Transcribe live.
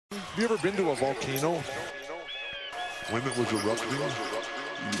you ever been to a volcano? When it was erupting? You're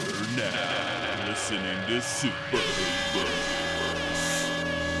now listening to Super Hoopers.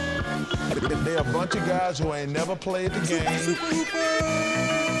 They're a bunch of guys who ain't never played the game.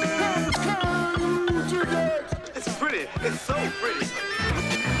 It's pretty. It's so pretty.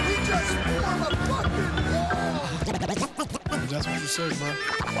 We just won a fucking war. That's what you say, bro.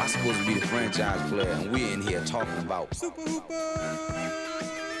 I'm supposed to be the franchise player, and we're in here talking about Super Hoopers.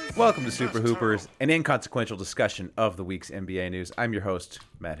 Welcome to Super Hoopers, an inconsequential discussion of the week's NBA news. I'm your host,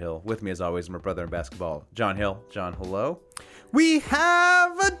 Matt Hill. With me, as always, my brother in basketball, John Hill. John, hello. We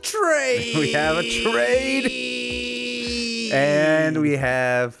have a trade. We have a trade. And we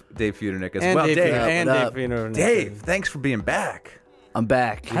have Dave Feudernick as well. Dave, thanks for being back. I'm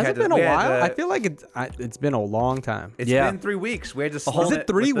back. Has it been a while? I feel like it's been a long time. It's been 3 weeks. We had to Was it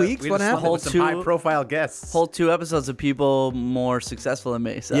 3 weeks? What happened? With some high-profile guests. Whole 2 episodes of people more successful than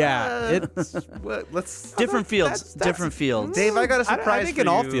me. So. Yeah, let's different fields. Different fields. Dave, I got a surprise. I think for in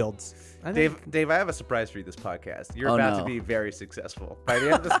you. all fields. Dave, I have a surprise for you this podcast. You're about to be very successful. By the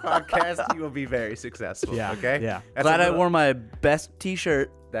end of this podcast, you will be very successful. Yeah. Okay? Yeah. Glad I wore my best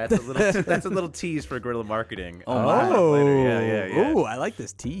t-shirt. That's a little tease for guerrilla marketing. Oh. Later. Yeah. Ooh, I like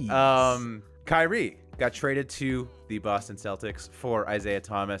this tease. Kyrie got traded to the Boston Celtics for Isaiah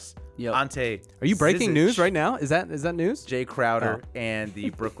Thomas. Yep. Ante. Are you breaking Zizic, news right now? Is that news? Jay Crowder and the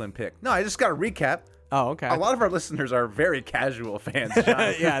Brooklyn pick. No, I just got a recap. Oh, okay. A lot of our listeners are very casual fans,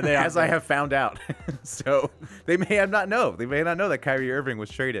 John. Yeah, they are. As I have found out. So they may not know that Kyrie Irving was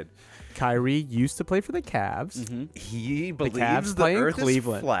traded. Kyrie used to play for the Cavs. Mm-hmm. He believes Cavs the play in earth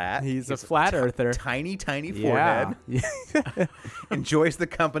Cleveland. is flat. He's a flat earther. Tiny Yeah. forehead. Enjoys the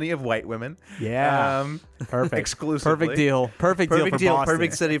company of white women. Yeah. Perfect. Exclusively. Perfect deal. Perfect deal for Boston.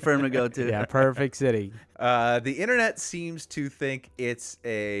 Perfect city for him to go to. Yeah, perfect city. The internet seems to think it's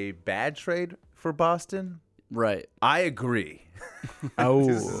a bad trade for Boston. Right. I agree. Oh.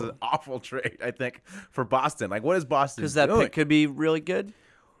 This is an awful trade, I think, for Boston. Like, what is Boston Because that doing? pick could be really good.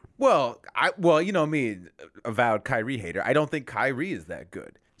 Well, you know me, avowed Kyrie hater. I don't think Kyrie is that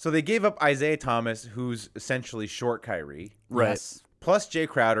good. So they gave up Isaiah Thomas, who's essentially short Kyrie. Right. Yes. Plus Jay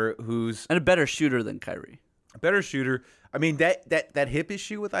Crowder, who's And a better shooter than Kyrie. a better shooter. I mean, that hip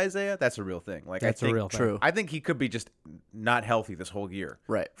issue with Isaiah, that's a real thing. Like, That's I think, a real thing. True. I think he could be just not healthy this whole year.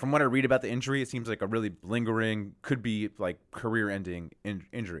 Right. From what I read about the injury, it seems like a really lingering, could be like career-ending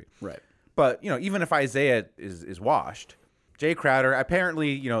injury. Right. But, even if Isaiah is washed, Jay Crowder,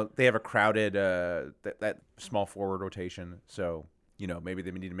 apparently, they have a crowded that small forward rotation. So, maybe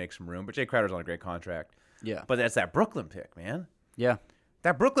they need to make some room. But Jay Crowder's on a great contract. Yeah. But that's that Brooklyn pick, man. Yeah.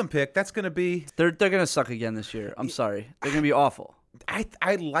 That Brooklyn pick, that's going to be... They're gonna suck again this year. I'm sorry. They're gonna be awful. I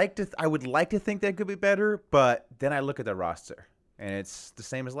would like to think they could be better, but then I look at the roster, and it's the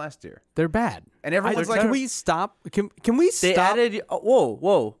same as last year. They're bad. And everyone's like... can we stop? Can we stop? They added.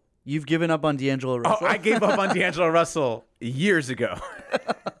 Whoa. You've given up on D'Angelo Russell. Oh, I gave up on D'Angelo Russell years ago.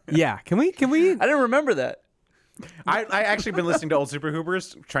 Yeah. Can we? I didn't remember that. I actually been listening to old Super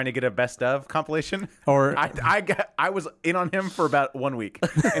Hoopers, trying to get a best of compilation. Or I was in on him for about 1 week,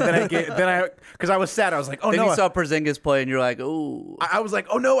 and then because I was sad, I was like, oh Then no. you saw Porzingis play, and you're like, ooh. I was like,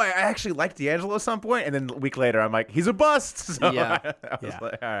 oh no, I actually liked D'Angelo at some point, and then a week later, I'm like, he's a bust. So Yeah. I was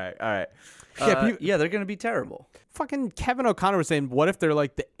like, all right. Yeah, they're gonna be terrible. fucking Kevin O'Connor was saying, what if they're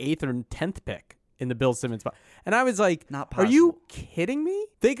like the 8th or 10th pick in the Bill Simmons spot? And I was like, Not are you kidding me?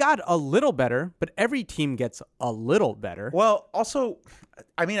 They got a little better, but every team gets a little better. Well, also,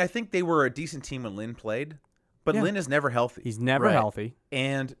 I mean, I think they were a decent team when Lynn played, but Yeah. Lynn is never healthy. He's never Right. healthy.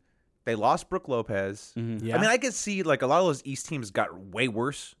 And they lost Brook Lopez. Yeah. I mean, I could see like a lot of those East teams got way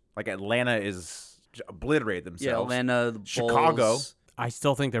worse. Like Atlanta is obliterated themselves. Yeah, Atlanta, the Chicago. Bulls. I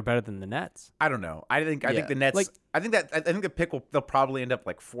still think they're better than the Nets. I don't know. I think Yeah. the Nets. Like- I think the pick they'll probably end up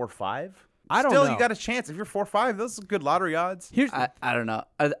like 4-5. I don't Still, know. you got a chance if you're 4-5. Those are good lottery odds. Here's I don't know.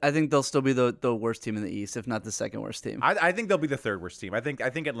 I think they'll still be the worst team in the East, if not the second worst team. I think they'll be the third worst team. I think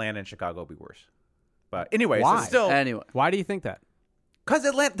Atlanta and Chicago will be worse. But anyway, Why? so still Anyway, why do you think that? because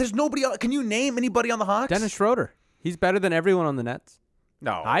Atlanta. There's nobody else. Can you name anybody on the Hawks? Dennis Schroeder. He's better than everyone on the Nets.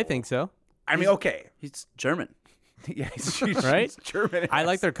 No, I think so. I mean, okay. he's German. Yeah, he's Right? he's German. I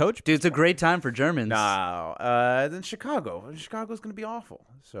like their coach. Dude, it's a great time for Germans. No, then Chicago. Chicago's going to be awful.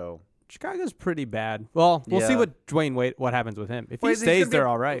 So Chicago's pretty bad. Well, we'll see Yeah. what Dwayne Wade what happens with him. If he Well, he's stays, gonna they're be-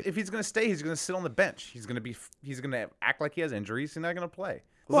 all right. If he's going to stay, he's going to sit on the bench. He's going to act like he has injuries. He's not going to play.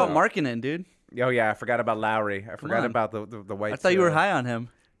 What about Markkanen, dude? Oh yeah, I forgot about Lowry. I forgot on. about the white. I thought you were high on him.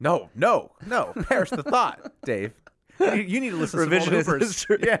 No. Perish the thought, Dave. You need to listen to some old Revisionist Hoopers.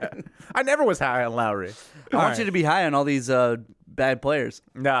 history. Yeah, I never was high on Lowry. I want you to be high on all these bad players.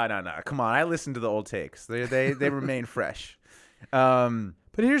 No. Come on, I listen to the old takes. They remain fresh.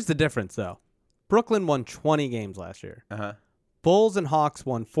 But here's the difference, though. Brooklyn won 20 games last year. Uh-huh. Bulls and Hawks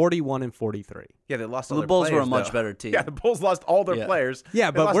won 41 and 43. Yeah, they lost all The their Bulls were players, a much though. better team. Yeah, the Bulls lost all their players.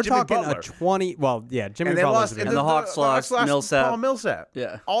 Yeah, They but lost we're Jimmy talking Butler. a 20. Well, yeah, Jimmy And they Butler's lost, been- And the Hawks lost Millsap. Paul Millsap.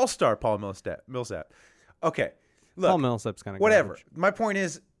 Yeah. All-star Paul Millsap. Okay, look, Paul Millsap's kind of whatever. My point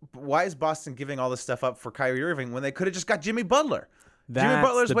is, why is Boston giving all this stuff up for Kyrie Irving when they could have just got Jimmy Butler? Jimmy That's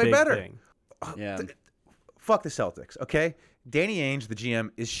Butler's the way big better. thing. Yeah. Fuck the Celtics, okay? Danny Ainge, the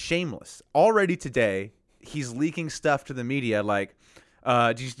GM, is shameless. Already today, he's leaking stuff to the media like,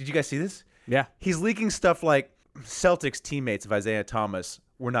 did you guys see this? Yeah. He's leaking stuff like Celtics teammates of Isaiah Thomas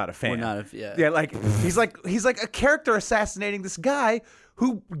were not a fan. We're not a- yeah. Yeah, like he's like a character assassinating this guy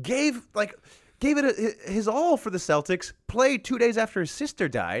who gave it his all for the Celtics, played 2 days after his sister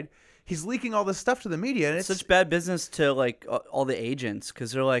died. He's leaking all this stuff to the media, and it's Such bad business to like all the agents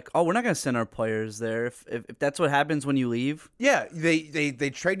because they're like, oh, we're not going to send our players there if that's what happens when you leave. yeah. They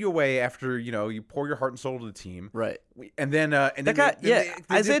trade you away after you pour your heart and soul to the team, Right. And then That guy,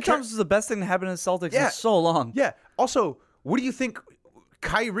 Isaiah Thomas is the best thing to happen to the Celtics Yeah. in so long. Yeah. Also, what do you think?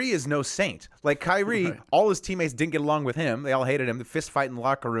 Kyrie is no saint. Like Kyrie, all his teammates didn't get along with him. They all hated him. The fist fight in the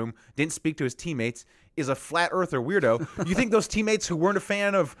locker room. Didn't speak to his teammates. Is a flat earther weirdo. You think those teammates who weren't a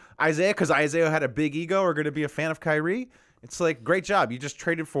fan of Isaiah because Isaiah had a big ego are going to be a fan of Kyrie? It's like, great job. You just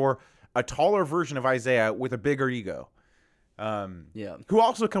traded for a taller version of Isaiah with a bigger ego. Yeah. Who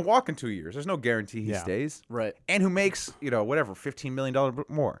also can walk in 2 years. There's no guarantee he stays. Right. And who makes, whatever, $15 million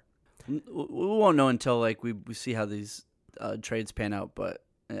more. We won't know until like we see how these trades pan out. But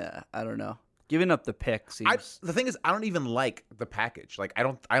yeah, I don't know. Giving up the pick seems. The thing is, I don't even like the package. Like,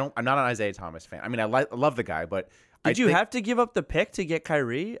 I'm not an Isaiah Thomas fan. I mean, I love the guy, but Did you have to give up the pick to get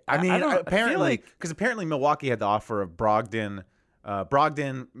Kyrie? I mean, I don't, apparently, I feel because apparently Milwaukee had the offer of Brogdon,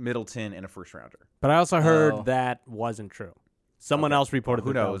 Middleton, and a first rounder. But I also heard that wasn't true. Someone else reported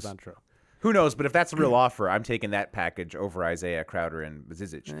Who that knows? was untrue. Who knows? But if that's a real offer, I'm taking that package over Isaiah Crowder and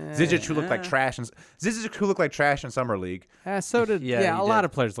Zizic. Zizic, who looked like trash, in summer league. So did Yeah, a he lot did.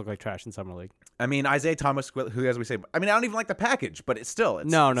 of players look like trash in summer league. I mean, Isaiah Thomas, who, as we say, I mean, I don't even like the package, but it's still,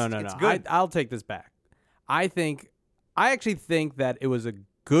 it's No. It's good. I'll take this back. I actually think that it was a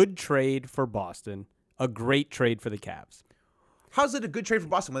good trade for Boston, a great trade for the Cavs. How's it a good trade for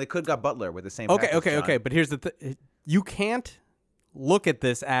Boston when they could have got Butler with the same? package, John? Okay. But here's the thing: you can't look at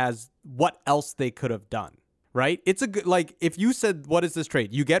this as what else they could have done, right? It's a good if you said, "What is this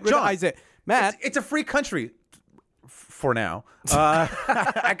trade?" You get rid of John, Isaiah. Matt, It's a free country for now.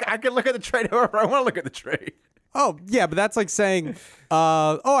 I can look at the trade however I want to look at the trade. oh yeah, but that's like saying,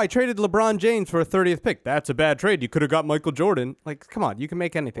 I traded LeBron James for a 30th pick. That's a bad trade. You could have got Michael Jordan. Like, come on, you can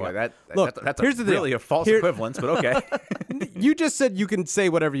make anything. Boy, up. Look, that's here's the deal. really a false Here- equivalence, but okay. You just said you can say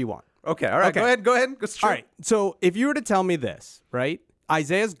whatever you want. Okay, all right, Okay. go ahead. It's true. All right. So if you were to tell me this, right?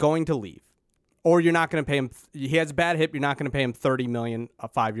 Isaiah's going to leave, or you're not going to pay him. He has a bad hip. You're not going to pay him $30 million, a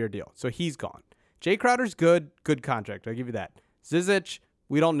 5-year deal. So he's gone. Jay Crowder's good contract. I'll give you that. Zizic,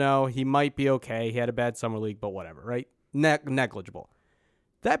 we don't know. He might be okay. He had a bad summer league, but whatever, right? Negligible.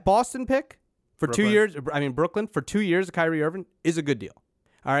 That Boston pick for 2 years. I mean Brooklyn for 2 years of Kyrie Irving is a good deal.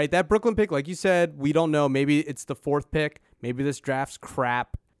 All right, that Brooklyn pick, like you said, we don't know. Maybe it's the 4th pick. Maybe this draft's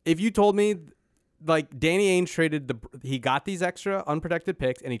crap. If you told me, like Danny Ainge he got these extra unprotected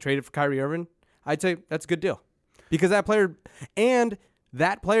picks and he traded for Kyrie Irving, I'd say that's a good deal because that player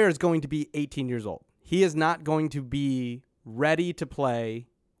is going to be 18 years old. He is not going to be ready to play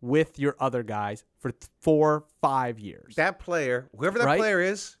with your other guys for 4-5 years. That player, whoever that Right? player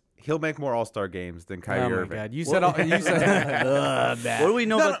is, he'll make more All-Star games than Kyrie Oh my Irving. God! You said Ugh, what do we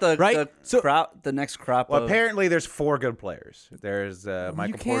know about right? the next crop? Well, of, apparently there's 4 good players. There's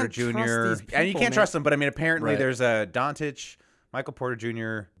Michael Porter can't Jr. trust these and you people, can't man. trust them, but I mean, apparently Right. there's Doncic, Michael Porter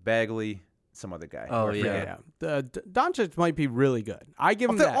Jr., Bagley, some other guy. Oh, I forget. Yeah. Doncic might be really good. I give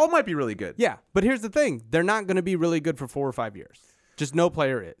him They that. all might be really good. Yeah, but here's the thing: they're not going to be really good for 4 or 5 years. Just no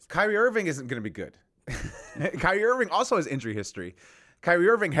player is. Kyrie Irving isn't going to be good. Kyrie Irving also has injury history. Kyrie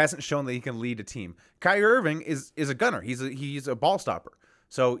Irving hasn't shown that he can lead a team. Kyrie Irving is a gunner. He's a ball stopper.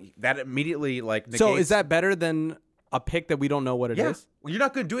 So that immediately negates. So is that better than a pick that we don't know what it is? Yeah. Well, you're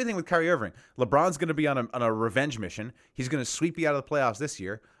not going to do anything with Kyrie Irving. LeBron's going to be on a revenge mission. He's going to sweep you out of the playoffs this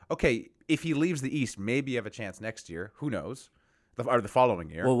year. Okay, if he leaves the East, maybe you have a chance next year. Who knows? Or the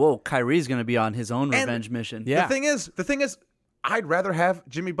following year. Whoa! Kyrie's going to be on his own And revenge mission. Yeah. The thing is, I'd rather have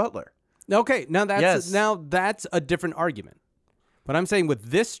Jimmy Butler. Okay, now Yes. that's a different argument. But I'm saying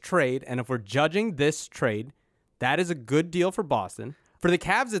with this trade, and if we're judging this trade, that is a good deal for Boston. For the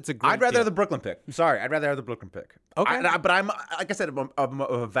Cavs, it's a great I'd rather deal. have the Brooklyn pick. Sorry, I'd rather have the Brooklyn pick. Okay. But I'm like I said, I'm a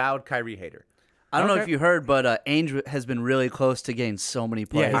avowed Kyrie hater. I don't know Okay. if you heard, but Ainge has been really close to getting so many Yeah,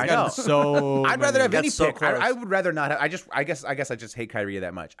 players. he's I gotten know. so. I'd rather have Got any so pick. close. I would rather not have. I guess I just hate Kyrie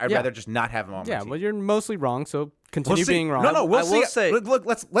that much. I'd Yeah. rather just not have him on my Yeah, team. well, you're mostly wrong, so We'll continue see. being wrong. No, we'll I see. will say- look,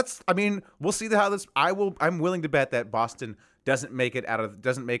 let's. I mean, we'll see how this. I'm willing to bet that Boston doesn't make it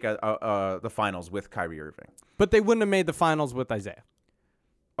the finals with Kyrie Irving. But they wouldn't have made the finals with Isaiah.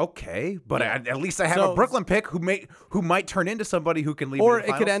 Okay, but at least I have So- a Brooklyn pick who might turn into somebody who can leave. Or in the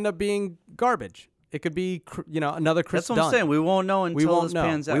it could finals. end up being garbage. It could be, another Chris That's what Dunn. I'm saying. We won't know until won't this know.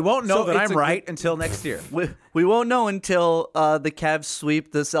 pans out. We won't know So that it's I'm a right until next year. We won't know until the Cavs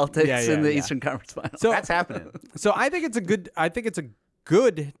sweep the Celtics Yeah, yeah, in the yeah. Eastern Conference Finals. So That's happening. So I think it's a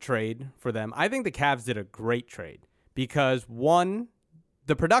good trade for them. I think the Cavs did a great trade because one,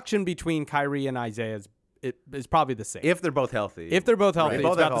 the production between Kyrie and Isaiah is probably the same. If they're both healthy. If they're both healthy, Right. it's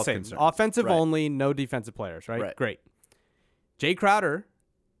Both have about the health same. concerns. Offensive Right. only, no defensive players, right? Right. Great. Jay Crowder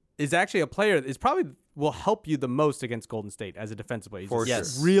is actually a player that is probably will help you the most against Golden State as a defensive player. He's For a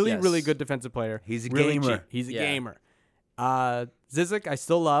Yes. sure. really, Yes. really good defensive player. He's a really gamer. cheap. He's a Yeah. gamer. Zizic, I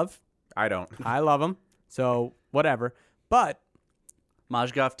still love. I don't. I love him. So whatever. But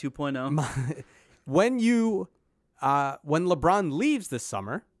Mozgov 2.0. when LeBron leaves this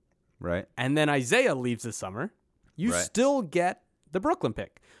summer Right. and then Isaiah leaves this summer, you Right. still get the Brooklyn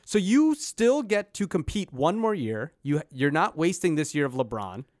pick. So you still get to compete one more year. You're not wasting this year of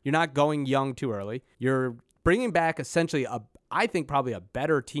LeBron. You're not going young too early. You're bringing back essentially I think probably a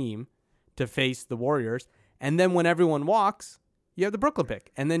better team to face the Warriors. And then when everyone walks, you have the Brooklyn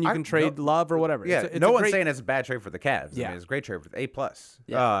pick, and then you can trade Love or whatever. Yeah, It's a no one's great- saying it's a bad trade for the Cavs. I Yeah. mean, it's a great trade for the A+.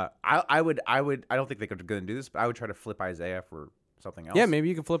 Yeah. I don't think they're going to do this, but I would try to flip Isaiah for something else. Yeah, maybe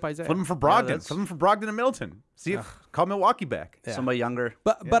you can flip Isaiah. Flip him for Brogdon. that's- Flip him for Brogdon and Middleton. See if call Milwaukee back. Somebody younger.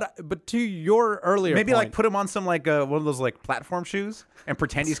 But to your earlier Maybe point, like put him on some like one of those like platform shoes and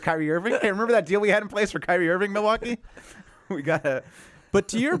pretend he's Kyrie Irving. Hey, remember that deal we had in place for Kyrie Irving, Milwaukee? We gotta. But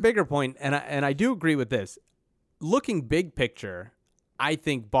to your bigger point, and I do agree with this. Looking big picture, I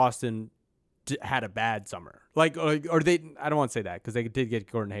think Boston had a bad summer. Or they. I don't want to say that because they did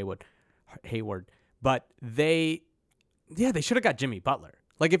get Gordon Hayward, but they should have got Jimmy Butler.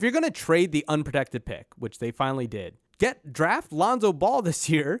 Like if you're gonna trade the unprotected pick, which they finally did, draft Lonzo Ball this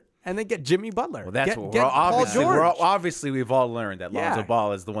year. And then get Jimmy Butler. Well, that's get, what get we're Paul obviously. George. Obviously, we've all learned that Lonzo Yeah.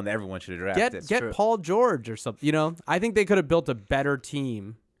 Ball is the one that everyone should have drafted. Get Paul George or something. I think they could have built a better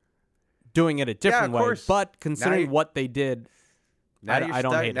team doing it a different of way. course. But considering you- what they did, Now I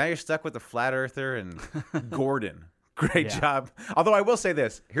don't hate it. Now you're stuck with the flat earther and Gordon. Great Yeah. job. Although I will say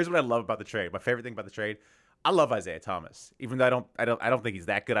this: here's what I love about the trade. My favorite thing about the trade: I love Isaiah Thomas. Even though I don't think he's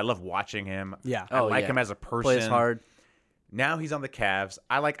that good. I love watching him. Yeah. I Oh, like yeah. him as a person. Plays hard. Now he's on the Cavs.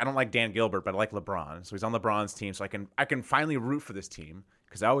 I don't like Dan Gilbert, but I like LeBron. So he's on LeBron's team. So I can finally root for this team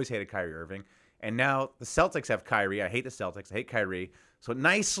because I always hated Kyrie Irving. And now the Celtics have Kyrie. I hate the Celtics. I hate Kyrie. So it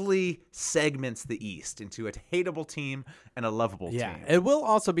nicely segments the East into a hateable team and a lovable yeah, team. it will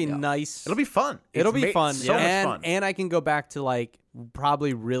also be nice. It'll be fun. It'll be fun. So and, much fun. And I can go back to like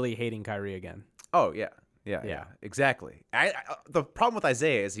probably really hating Kyrie again. Oh yeah. Yeah, exactly. The problem with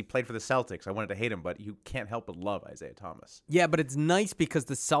Isaiah is he played for the Celtics. I wanted to hate him, but you can't help but love Isaiah Thomas. Yeah, but it's nice because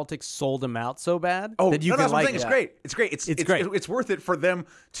the Celtics sold him out so bad that's that you can what I'm like. saying. It's great. It's great. It's great. It's worth it for them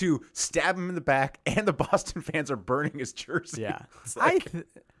to stab him in the back, and the Boston fans are burning his jersey. Yeah, It's like-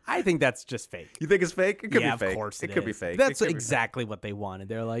 I think that's just fake. You think it's fake? It could Yeah, be fake. of course it could be is. fake. That's It could be exactly what they wanted.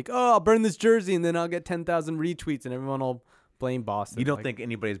 They're like, oh, I'll burn this jersey and then I'll get 10,000 retweets and everyone will blame Boston. fake. You don't Like, think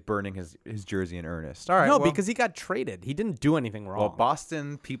anybody's burning his jersey in earnest? All right. no, well, because he got traded. He didn't do anything wrong. well,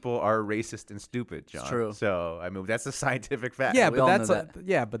 Boston people are racist and stupid, John. true. So I mean, that's a scientific fact. yeah, we but all that's know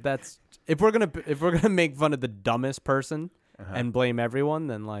that. that's if we're gonna make fun of the dumbest person Uh-huh. and blame everyone,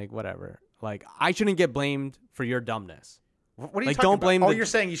 then like whatever. Like I shouldn't get blamed for your dumbness. What are you Like, talking don't about? blame Oh, the- you're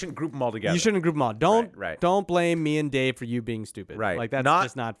saying you shouldn't group them all together. You shouldn't group them all. Don't Right. don't blame me and Dave for you being stupid. Right. Like that's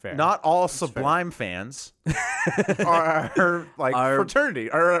just not fair. Not all Sublime fans are like Are- fraternity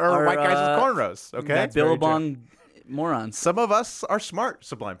or white guys with cornrows. Okay. That's very true. Billabong morons. Some of us are smart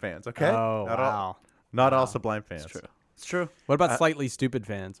Sublime fans. Okay. Oh, not wow. All, not all Sublime fans. It's true. It's true. What about slightly stupid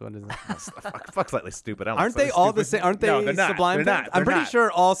fans? What is that? Fuck slightly stupid. I don't Aren't like they Slightly all the Stupid. same? Aren't they No, they're not. Sublime They're fans? not. I'm They're pretty not.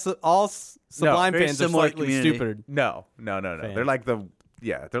 sure all Sublime Very fans are similar slightly community. stupider. No. Fans. They're like the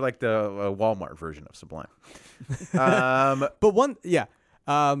they're like the Walmart version of Sublime. But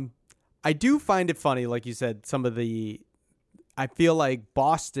I do find it funny, like you said, I feel like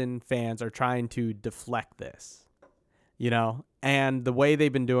Boston fans are trying to deflect this, and the way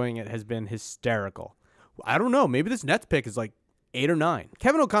they've been doing it has been hysterical. I don't know. Maybe this Nets pick is like 8 or 9.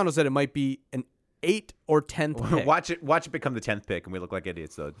 Kevin O'Connell said it might be an 8 or 10th pick. Watch it become the 10th pick, and we look like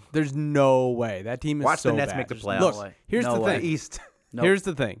idiots. Though. There's no way that team is Watch so the Nets bad. make the There's playoffs. Look, here's No the way. thing. East. Nope. Here's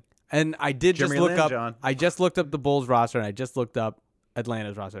the thing. And I did Jeremy just look Lin, up. John. I just looked up the Bulls roster, and I just looked up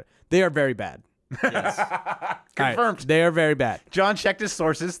Atlanta's roster. They are very bad. Yes. Confirmed. All right, they are very bad. John checked his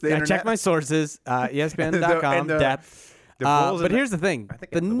sources. The I internet. checked my sources. ESPN.com. And the Depth. Bulls But and here's the thing: I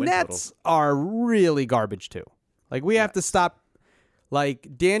think the it's the win Nets are really garbage too. Like we have to stop.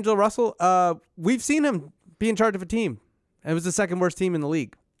 Like D'Angelo Russell, we've seen him be in charge of a team. It was the second worst team in the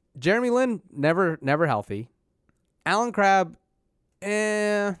league. Jeremy Lin, never healthy. Alan Crabb,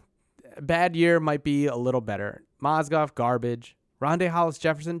 bad year, might be a little better. Mozgov, garbage. Rondé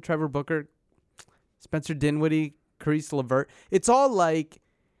Hollis-Jefferson, Trevor Booker, Spencer Dinwiddie, Caris LeVert. It's all like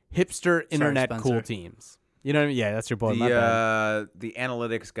hipster internet Spencer. cool teams. You know what I mean? Yeah, that's your boy. My bad. The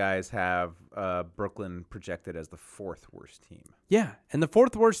analytics guys have Brooklyn projected as the 4th worst team. Yeah, and the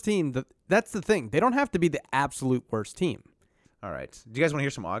 4th worst team, that's the thing. They don't have to be the absolute worst team. All right. Do you guys want to hear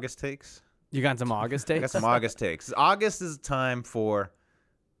some August takes? You got some August I got takes? some August takes. August is time for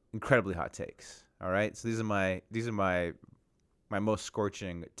incredibly hot takes. All right. So these are my most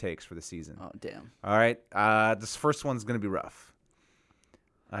scorching takes for the season. Oh, damn. All right. This first one's gonna be rough.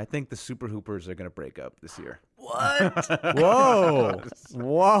 I think the Super Hoopers are gonna break up this year. What? Whoa.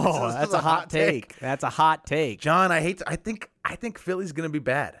 Whoa. This That's is a hot take. That's a hot take. John, I think Philly's gonna be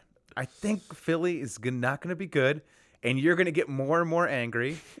bad. I think Philly is not gonna be good, and you're gonna get more and more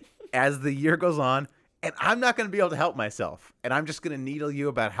angry as the year goes on. And I'm not gonna be able to help myself, and I'm just gonna needle you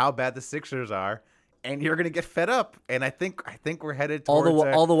about how bad the Sixers are, and you're gonna get fed up. And I think we're headed towards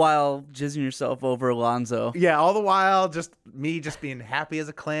all the while jizzing yourself over Alonzo. yeah. All the while, just being happy as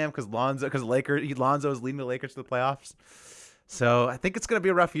a clam because Lonzo is leading the Lakers to the playoffs. So I think it's gonna be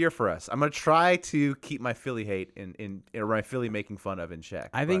a rough year for us. I'm gonna try to keep my Philly hate or my Philly making fun of in check.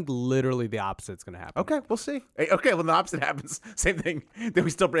 I think literally the opposite's going to happen. Okay, we'll see. Hey, okay, when the opposite happens, same thing. Then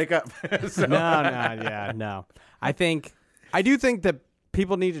we still break up. So- No. I do think that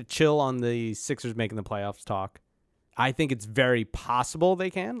people need to chill on the Sixers making the playoffs talk. I think it's very possible they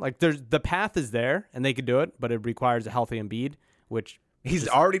can. Like the path is there and they could do it, but it requires a healthy Embiid, which he's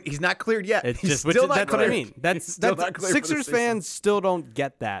not cleared yet. it's He's just still not that's what I cleared. mean. That's He's still not cleared for the Sixers season. fans still don't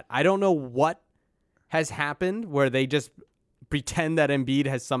get that. I don't know what has happened where they just pretend that Embiid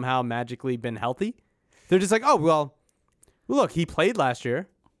has somehow magically been healthy. They're just like, oh well, look, he played last year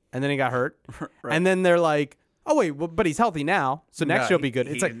and then he got hurt, and then they're like, oh wait, well, but he's healthy now, so next year will be good.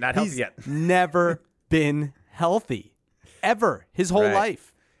 It's like not healthy he's yet. never been healthy ever his whole Right. life.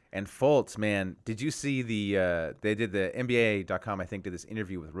 And Fultz, man, did you see they did the NBA.com, I think, did this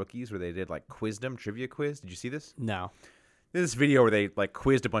interview with rookies where they did like quizzed them, trivia quiz. Did you see this? No. There's this video where they like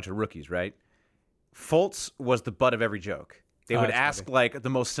quizzed a bunch of rookies, right? Fultz was the butt of every joke. They would that's ask like the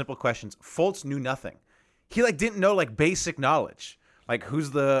most simple questions. Fultz knew nothing. He like didn't know like basic knowledge. Like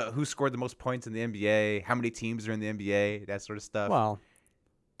who scored the most points in the NBA, how many teams are in the NBA, that sort of stuff. Well,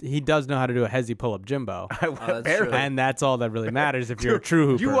 he does know how to do a hezzy pull-up Jimbo. Apparently. And that's all that really matters if you're a true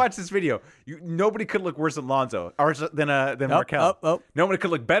hooper. You watch this video. Nobody could look worse than Lonzo or than Markel. Nobody could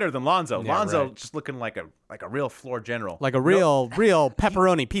look better than Lonzo. Yeah, Lonzo right. just looking like a real floor general. Like a real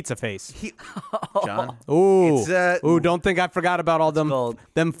pepperoni pizza face. John. Ooh. It's, Ooh, don't think I forgot about all them gold.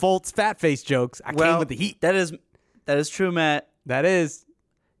 Fultz fat face jokes. I came with the heat. That is true, Matt. That is.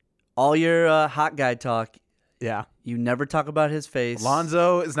 All your hot guy talk, Yeah. you never talk about his face.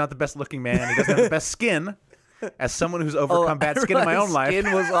 Lonzo is not the best looking man. He doesn't have the best skin. As someone who's overcome bad skin in my own life.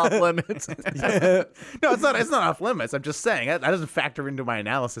 Skin was off limits. No, it's not. It's not off limits. I'm just saying that doesn't factor into my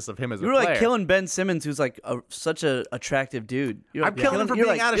analysis of him as a You were player. like killing Ben Simmons, who's like such a attractive dude. I'm killing him for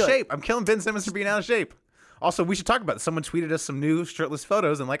being out of shape. I'm killing Ben Simmons for being out of shape. Also, we should talk about this. Someone tweeted us some new shirtless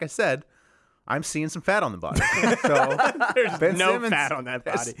photos, and like I said, I'm seeing some fat on the body. So There's Ben no Simmons fat on that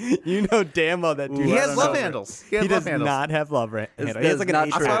body. You know damn well that dude. He has has love handles. He has He love does handles. not have love handles. He that has is like an not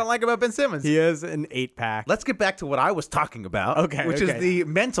 8 That's what I don't like about Ben Simmons. He has an 8-pack. Let's get back to what I was talking about, Okay, which is okay. the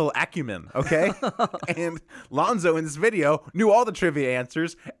mental acumen, okay? And Lonzo in this video knew all the trivia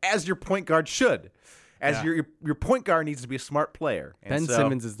answers, as your point guard should. As your point guard needs to be a smart player. And Ben so-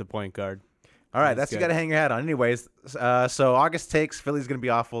 Simmons is the point guard. All right, that's good. you got to hang your hat on. Anyways, so August takes. Philly's going to be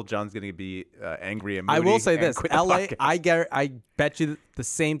awful. John's going to be angry and moody. I will say and this: quit the LA. podcast. I bet you the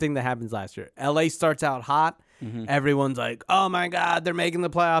same thing that happens last year. LA starts out hot. Mm-hmm. Everyone's like, "Oh my god, they're making the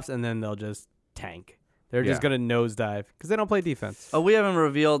playoffs," and then they'll just tank. They're just Yeah. gonna nosedive because they don't play defense. Oh, we haven't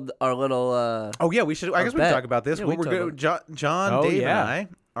revealed our little. Oh yeah, we should. I guess we can bet. talk about this. Yeah, We're we can gonna, talk John, Oh, Dave, yeah. and I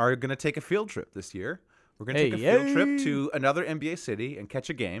are going to take a field trip this year. We're going to take a Hey, field trip yay. to another NBA city and catch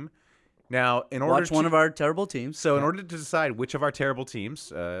a game. Now, in order Watch one of our terrible teams. So in order to decide which of our terrible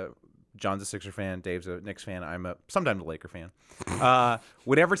teams, John's a Sixer fan, Dave's a Knicks fan, I'm sometimes a Laker fan.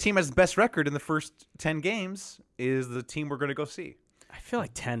 Whatever team has the best record in the first 10 games is the team we're going to go see. I feel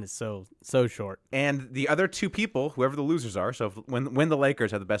like 10 is so short. And the other two people, whoever the losers are, so when the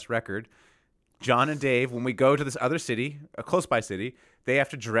Lakers have the best record, John and Dave, when we go to this other city, a close by city, they have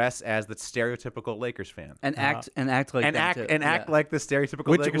to dress as the stereotypical Lakers fan and act like like the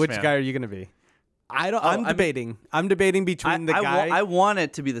stereotypical Lakers fan. Which guy are you going to be? I'm debating. I'm debating between the guy. I want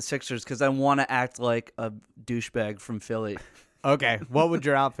it to be the Sixers because I want to act like a douchebag from Philly. Okay, what would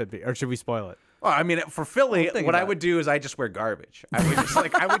your outfit be, or should we spoil it? Well, I mean, for Philly, what I would do is I just wear garbage.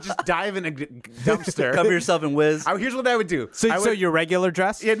 I would just dive in a dumpster. Cover yourself in whiz. Here's what I would do. So your regular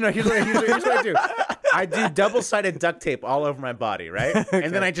dress? Yeah, no. Here's what I do. I do double-sided duct tape all over my body, right? Okay.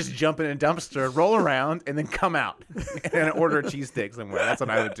 And then I just jump in a dumpster, roll around, and then come out and order a cheesesteak somewhere. That's what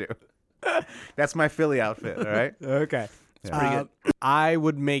I would do. That's my Philly outfit. All right. Okay. It's pretty good. I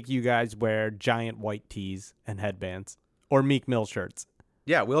would make you guys wear giant white tees and headbands or Meek Mill shirts.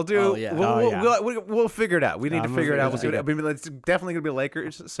 Yeah, we'll do. Oh, yeah. We'll figure it out. We need to figure it out. We'll see. I mean, it's definitely gonna be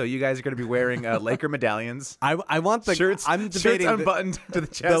Lakers. So you guys are gonna be wearing Laker medallions. I want the shirts. I'm debating shirts unbuttoned to the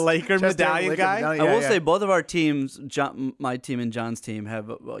chest. The Laker medallion guy. Yeah, I will say both of our teams, my team and John's team,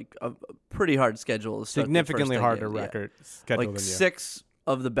 have like a pretty hard schedule. Significantly harder record schedule than you. 6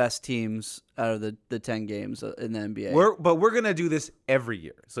 of the best teams out of the 10 games in the NBA. We're gonna do this every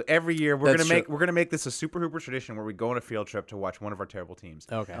year. So every year we're gonna make this a super hooper tradition where we go on a field trip to watch one of our terrible teams.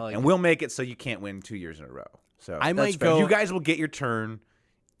 Okay, and we'll make it so you can't win 2 years in a row. So I might go. You guys will get your turn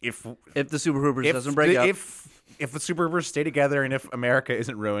if the Super Hoopers doesn't break up. If the Super Hoopers stay together and if America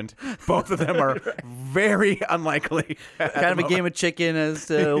isn't ruined, both of them are very unlikely. Kind of a game of chicken as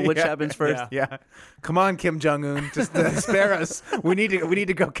to which happens first. Yeah. Come on, Kim Jong-un, just spare us. We need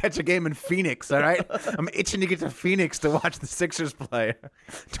to go catch a game in Phoenix. All right, I'm itching to get to Phoenix to watch the Sixers play.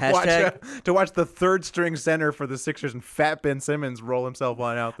 To watch the third string center for the Sixers and Fat Ben Simmons roll himself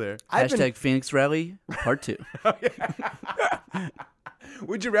on out there. Hashtag Phoenix Rally Part 2.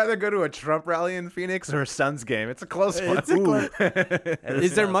 Would you rather go to a Trump rally in Phoenix or a Suns game? It's a close one.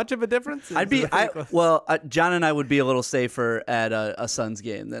 Is there much of a difference? John and I would be a little safer at a Suns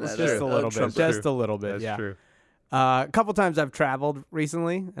game than at just a little bit. Just a little bit. That's true. A couple times I've traveled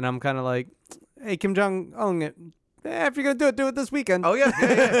recently, and I'm kind of like, "Hey, Kim Jong Un, if you're gonna do it this weekend." Oh yeah.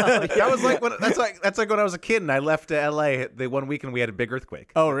 That was that's like when I was a kid and I left LA the one weekend we had a big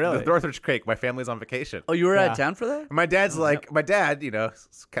earthquake. Oh really? The earthquake. My family's on vacation. Oh, you were out of town for that? And my dad, it's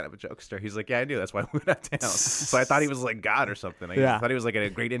kind of a jokester. He's like, yeah, I knew. That's why we went out of town. So I thought he was like God or something. I thought he was like a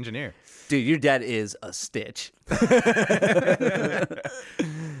great engineer. Dude, your dad is a stitch.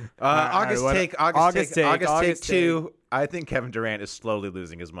 August take 2. I think Kevin Durant is slowly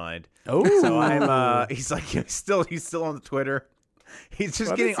losing his mind. Oh, so he's still on the Twitter. He's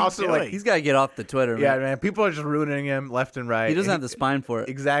just getting he's got to get off the Twitter. Yeah, man. People are just ruining him left and right. He doesn't have the spine for it.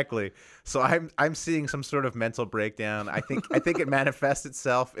 Exactly. So I'm seeing some sort of mental breakdown. I think it manifests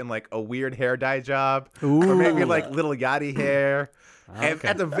itself in like a weird hair dye job, or maybe like little yachty hair. Okay.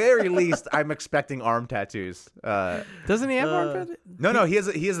 At the very least, I'm expecting arm tattoos. Doesn't he have arm tattoos? No. He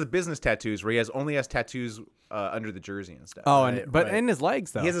has the business tattoos where he only has tattoos under the jersey and stuff. Oh, but in his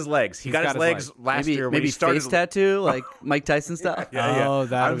legs though. He has his legs. He got his legs last year when maybe he started. Face tattoo like Mike Tyson style. Yeah. Oh,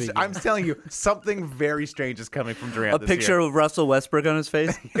 that would be. I'm telling you, something very strange is coming from Durant. A picture of Russell Westbrook on his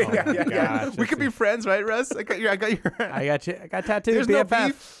face. Yeah. We could be friends, right, Russ? I got you. I got you. I got tattoos. There's no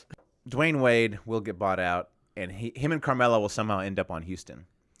beef. Dwayne Wade will get bought out, and him and Carmelo will somehow end up on Houston.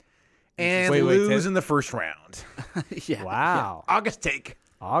 And lose in the first round. Yeah. Wow. August take.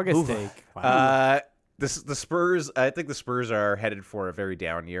 Wow. The Spurs. I think the Spurs are headed for a very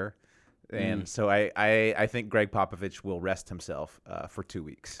down year, and so I think Greg Popovich will rest himself for 2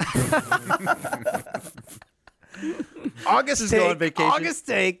 weeks. August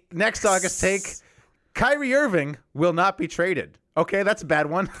take. Next August take. Kyrie Irving will not be traded. Okay, that's a bad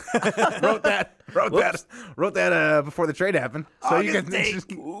one. Wrote that before the trade happened. So you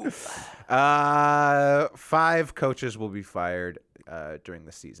can 5 coaches will be fired during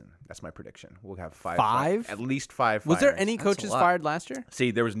the season. That's my prediction. We'll have 5. At least 5. Was there any coaches fired last year?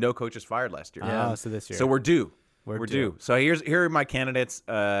 See, there was no coaches fired last year. Oh, so this year. So we're due. We're due. So here are my candidates: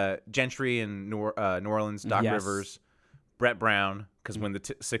 Gentry in New Orleans, Doc Rivers, Brett Brown. Because when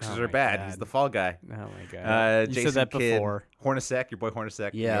the Sixers are bad, he's the fall guy. Oh my god! You Jason said that Kidd, before. Hornacek, your boy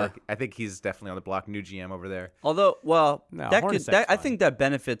Hornacek. Yeah, I think he's definitely on the block. New GM over there. Although, I think that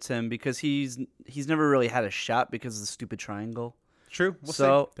benefits him because he's never really had a shot because of the stupid triangle. True.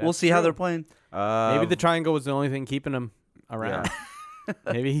 We'll see how they're playing. Maybe the triangle was the only thing keeping him around.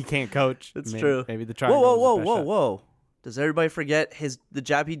 Maybe he can't coach. That's maybe, true. Maybe the triangle. Whoa, was his best shot. whoa. Does everybody forget the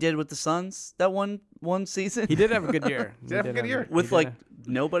job he did with the Suns that one season? He did have a good year. Did have a good year. with like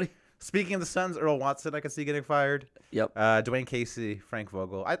nobody. Speaking of the Suns, Earl Watson, I could see getting fired. Yep. Dwayne Casey, Frank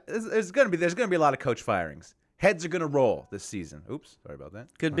Vogel. There's gonna be a lot of coach firings. Heads are gonna roll this season. Oops, sorry about that.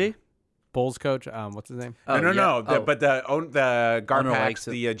 Could be. Bulls coach. What's his name? No. But the Owner Garpax, likes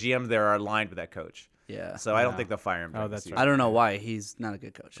it. the GM there are aligned with that coach. Yeah. So I don't think they'll fire him. Oh, that's right. I don't know why he's not a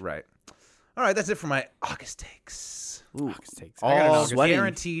good coach. Right. All right, that's it for my August takes. Ooh. Takes. I got an All August- sweating.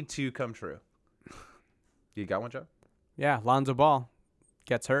 guaranteed to come true. You got one, Joe? Yeah, Lonzo Ball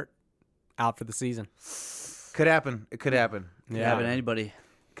gets hurt, out for the season. Could happen. It could happen. Could Yeah. happen to anybody.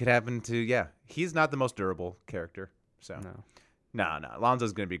 Could happen to, yeah. He's not the most durable character. So, No. no.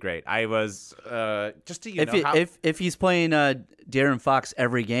 Lonzo's going to be great. I was, just to, If he's playing De'Aaron Fox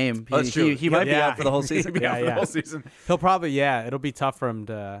every game, Oh, that's true. he might be Yeah. out for the whole season. Yeah, for the whole season. He'll probably, it'll be tough for him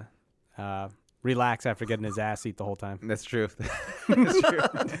to relax after getting his ass eat the whole time. That's true. That's true.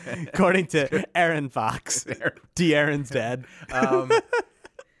 According to Aaron Fox. De'Aaron's dead.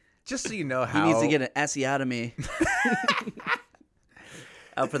 Just so you know He how. needs to get an assiotomy.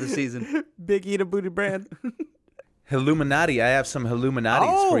 Out for the season. Big Eat a Booty Brand. Illuminati. I have some Illuminatis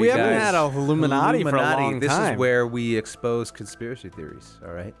Oh, for you we guys. haven't had a Illuminati for a long This time. is where we expose conspiracy theories,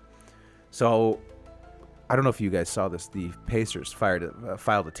 all right? So, I don't know if you guys saw this. The Pacers filed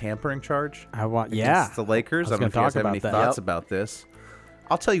a tampering charge against the Lakers. I I was don't know if you gonna guys talk have any about that. thoughts Yep. about this.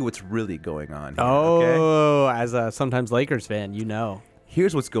 I'll tell you what's really going on here, okay? Oh, as a sometimes Lakers fan, you know.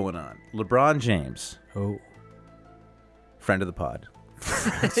 Here's what's going on. LeBron James, Oh. friend of the pod.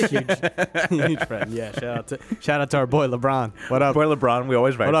 Huge friend. Yeah, shout out to our boy LeBron. What up? Boy LeBron, we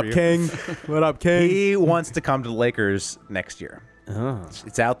always write What for up, you. King? What up, King? He wants to come to the Lakers next year. Oh,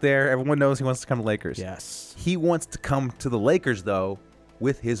 It's out there. Everyone knows he wants to come to Lakers. yes. He wants to come to the Lakers, though,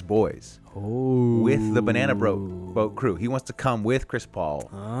 with his boys, Oh. with the Banana Boat crew. He wants to come with Chris Paul,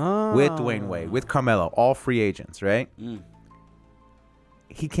 Oh. with Dwayne Wade, with Carmelo, all free agents, right?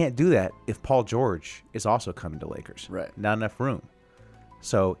 He can't do that if Paul George is also coming to Lakers. Right. Not enough room.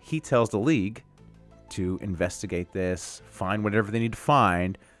 So he tells the league to investigate this, find whatever they need to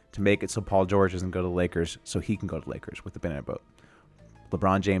find to make it so Paul George doesn't go to the Lakers, so he can go to the Lakers with the Banana Boat.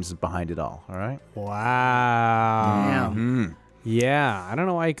 LeBron James is behind it all right? Wow. Damn. Yeah, I don't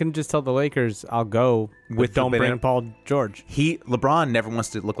know why you couldn't just tell the Lakers, I'll go, but With the don't bring banana- Paul George. LeBron never wants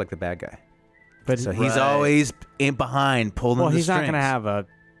to look like the bad guy. But So he's Right. always in behind, pulling well, the he's not strings. going to have a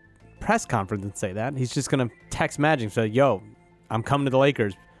press conference and say that. He's just going to text Magic and say, yo, I'm coming to the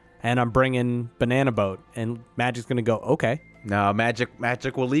Lakers, and I'm bringing Banana Boat. And Magic's going to go, okay. No, Magic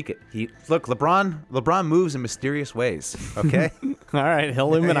will leak it. LeBron moves in mysterious ways, okay? All right,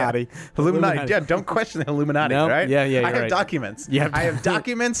 Illuminati. Illuminati. Yeah, don't question the Illuminati, Nope. right? Yeah, you're I have right. documents. You have- I have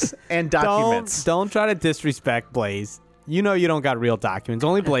documents and documents. Don't try to disrespect Blaze. You know you don't got real documents.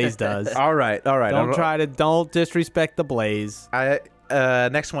 Only Blaze does. All right. Don't disrespect the Blaze.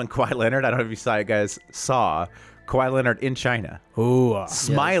 Next one, Kawhi Leonard. I don't know if you guys saw Kawhi Leonard in China, Ooh.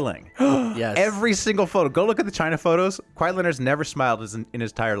 smiling. Yes. Every single photo. Go look at the China photos. Kawhi Leonard's never smiled in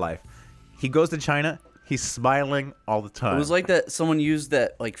his entire life. He goes to China. He's smiling all the time. It was like that someone used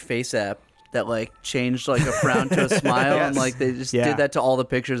that like face app that like changed like a frown to a smile and Yes. like they just Yeah. did that to all the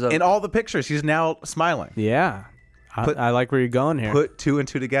pictures of in all the pictures, he's now smiling. Yeah. I like where you're going here. Put two and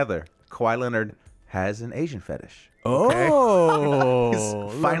two together. Kawhi Leonard has an Asian fetish. Oh.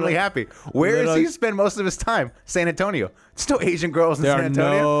 He's finally happy. Where does he spend most of his time? San Antonio. There's no Asian girls in There San are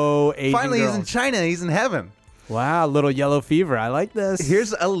Antonio. no Asian Finally, he's in girls. China. He's in heaven. Wow, little yellow fever. I like this.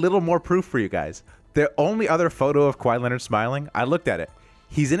 Here's a little more proof for you guys. The only other photo of Kawhi Leonard smiling, I looked at it.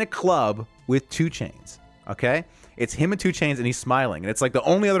 He's in a club with 2 Chainz. Okay? It's him and 2 Chainz, and he's smiling. And it's like the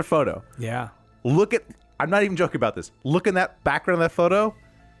only other photo. Yeah. I'm not even joking about this. Look in that background of that photo.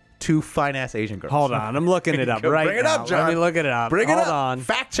 2 fine-ass Asian girls. Hold on. I'm looking it up Go, right bring it now. up, John. Let me look it up. Bring it Hold up. on.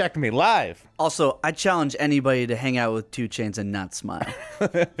 Fact check me live. Also, I challenge anybody to hang out with 2 Chainz and not smile.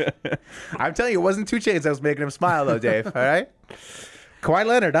 I'm telling you, it wasn't 2 Chainz that was making him smile, though, Dave. All right? Kawhi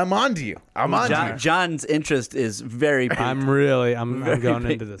Leonard, I'm on to you. I'm on to you. John's interest is very big. I'm going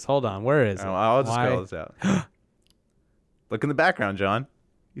into this. Hold on. Where is it? I'll just Why? scroll this out. Look in the background, John.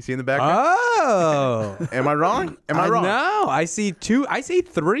 You see in the background? Oh. Am I wrong? Am I wrong? No, I see 2. I see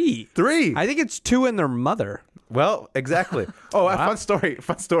 3. 3. I think it's 2 and their mother. Well, exactly. Oh, a fun story.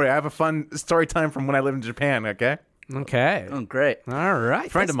 Fun story. I have a fun story time from when I lived in Japan, okay? Okay. Oh, great. All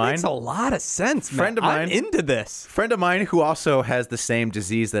right. Friend This of mine. makes a lot of sense, man. Friend of mine. I'm into this. Friend of mine who also has the same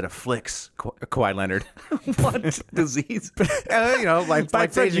disease that afflicts Kawhi Leonard. What disease? Like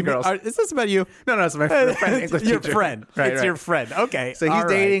friend, Asian girls. Is this about you? No, it's my friend, English Your teacher. friend. Right, It's right. your friend. Okay. So he's All right.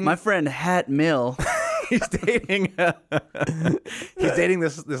 dating. My friend Hat Mill. He's dating. He's dating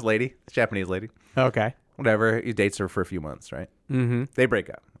this lady, this Japanese lady. Okay. Whatever. He dates her for a few months, right? Mm-hmm. They break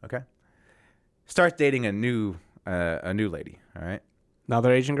up. Okay. Starts dating a new lady. All right.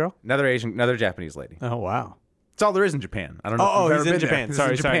 Another Asian girl? Another Japanese lady. Oh, wow. It's all there is in Japan. I don't know. Oh, if you've he's ever in been there. Japan. This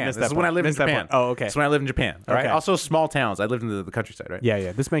Sorry, is in Japan. missed This that is when I part. lived in Missed that Japan. part. Oh, okay. This is when I lived in Japan. All right. Okay. Also, small towns. I lived in the countryside, right?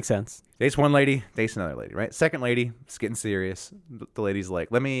 Yeah. This makes sense. Dates one lady, dates another lady, right? Second lady, it's getting serious. The lady's like,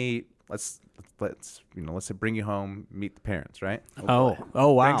 let's bring you home, meet the parents, right? Oh,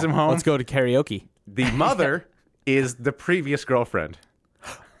 wow. Brings him home. Let's go to karaoke. The mother is the previous girlfriend.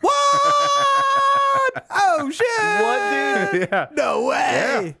 What? Oh, shit. What, dude? Yeah. No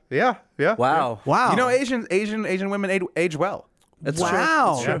way. Yeah. Wow. Wow. You know, Asian women age well. That's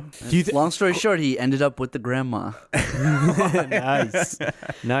Wow. true. Do you Long story short, he ended up with the grandma. nice.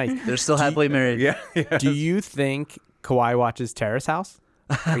 Nice. They're still happily married. Yeah. Do you think Kawhi watches Terrace House?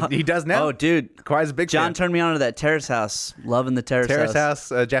 He does now. Oh, dude. Kawhi's a big John fan. turned me on to that Terrace House. Loving the Terrace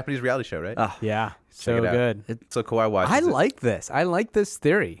House, Japanese reality show, right? Yeah. Check So it out. good. So Kawhi watches I it. like this. I like this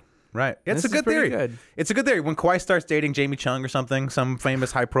theory. Right. It's This a is good pretty theory. good. It's a good theory. When Kawhi starts dating Jamie Chung or something, some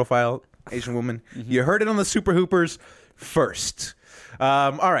famous high-profile Asian woman, you heard it on the Super Hoopers first.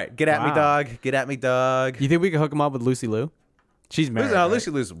 All right. Get at me, Wow. dog. Get at me, dog. You think we could hook him up with Lucy Liu? She's married. right?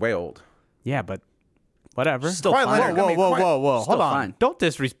 Lucy Lou's way old. Yeah, but whatever. Still Kawhi fine. Leonard, I mean, Whoa. Still Hold on. fine. Don't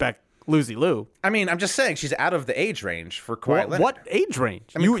disrespect Lucy Liu. I mean, I'm just saying she's out of the age range for Kawhi Leonard. What age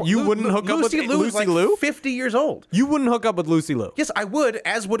range? I mean, you wouldn't hook up with Lucy Liu is Lucy like Liu? 50 years old. You wouldn't hook up with Lucy Liu. Yes, I would,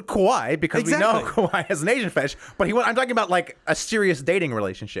 as would Kawhi, because we know Exactly. Kawhi has an Asian fetish. But I'm talking about like a serious dating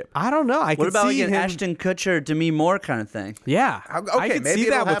relationship. I don't know. I What could about like see an him. Ashton Kutcher, Demi Moore kind of thing? Yeah. Okay, I could maybe see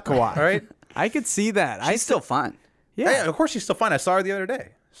that it'll with happen. Kawhi. All right. I could see that. She's still fine. Yeah. Yeah, of course she's still fine. I saw her the other day.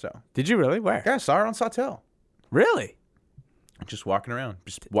 So Did you really? Where? yeah, I saw her on Sawtell. Really? Just walking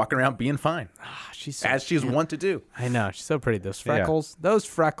around being fine, She's so, as she's wont to do. I know. She's so pretty. Those freckles. Those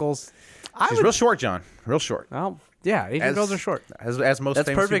freckles. She's real short, John. Real short. Well, yeah. Asian girls are short. As most That's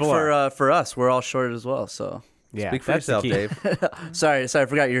famous perfect people are. for us. We're all short as well. So Yeah. Speak for that's the yourself, key. Dave. sorry, I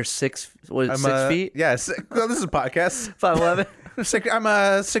forgot you're 6 feet. Yeah. Well, this is a podcast. 5'11". I'm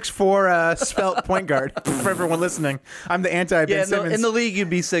a 6'4" svelte point guard for everyone listening. I'm the anti Ben Yeah, Simmons. in the league you'd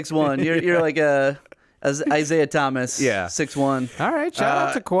be 6'1". You're like as Isaiah Thomas. Yeah. 6'1". All right. Shout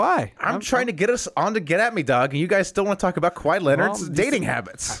out to Kawhi. I'm trying to get us on to Get At Me, dog, and you guys still want to talk about Kawhi Leonard's Well, dating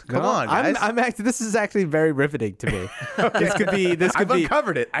habits. Come on, I'm guys. actually. This is actually very riveting to me. This could be. This could I've be.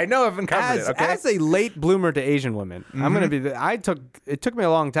 uncovered it. I know I've uncovered As, it. Okay. as a late bloomer to Asian women, I'm gonna be. It took me a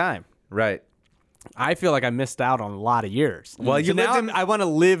long time. Right. I feel like I missed out on a lot of years. Well, you so now lived in- I want to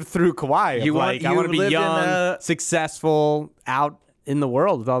live through Kawhi. You I want to be lived in, young, successful, out in the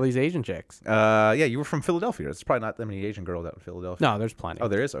world with all these Asian chicks. Yeah, you were from Philadelphia. There's probably not that many Asian girls out in Philadelphia. No, there's plenty. Oh,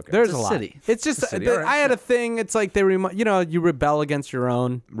 there is? Okay. There's It's a a lot. city. It's just city, all right. I had a thing. It's like you rebel against your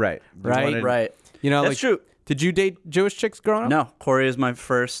own. Right. You Right. wanted- Right. You know, That's like, true. Did you date Jewish chicks growing up? No, Corey is my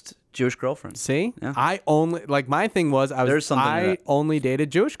first Jewish girlfriend. See, Yeah. I only my thing was There's something to I that. only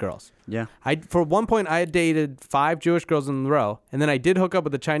dated Jewish girls. Yeah. For one point I had dated 5 Jewish girls in a row, and then I did hook up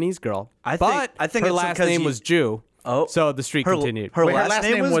with a Chinese girl. I think her it's last because name you- was Jew. Oh. So the streak continued. Her Wait, last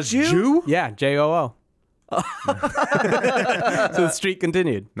name was Jew? Yeah, Joo. So the streak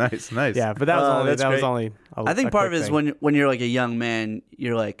continued. Nice. Yeah, but that was only that's great. a I think a part of quick it is thing. when you're like a young man,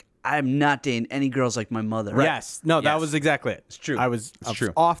 you're like, I'm not dating any girls like my mother. Yes. No, that Yes. was exactly it. It's true. I was true.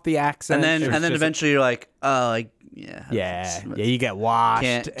 off the accent. And It was then just- eventually you're like, oh, like yeah. Yeah, you get washed.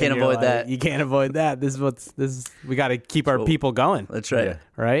 Can't and you're avoid like, that. You can't avoid that. This is we got to keep our people going. That's right. Yeah.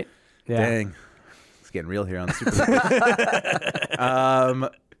 Right? Yeah. Dang. It's getting real here on the Super Bowl.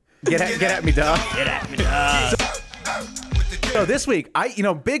 Get at me, dog. Get at me, dog. So this week,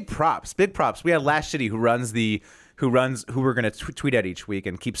 big props. We had Last Shitty who we're gonna tweet at each week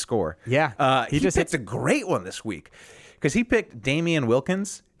and keep score. Yeah. He just picked a great one this week because he picked Damian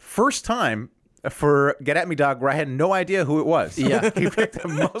Wilkins, first time for Get At Me, Dog, where I had no idea who it was. Yeah. He picked the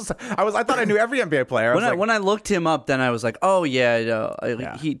most. I thought I knew every NBA player. When I looked him up, then I was like, oh yeah,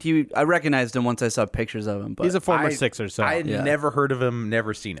 I recognized him once I saw pictures of him. But He's a former Sixer, so I had Yeah. never heard of him,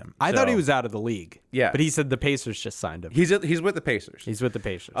 never seen him. I thought he So- was out of the league. Yeah. But he said the Pacers just signed him. He's with the Pacers. He's with the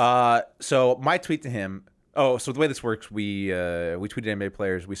Pacers. So my tweet to him Oh, so the way this works, we tweeted NBA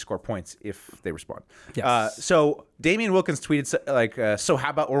players. We score points if they respond. Yes. So Damian Wilkins tweeted so how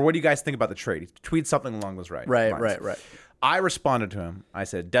about, or what do you guys think about the trade? He tweeted something along those lines. Right. I responded to him. I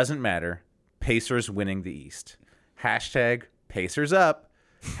said, doesn't matter. Pacers winning the East. Hashtag Pacers up.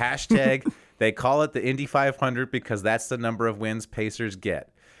 Hashtag they call it the Indy 500 because that's the number of wins Pacers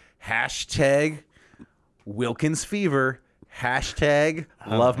get. Hashtag Wilkins fever. Hashtag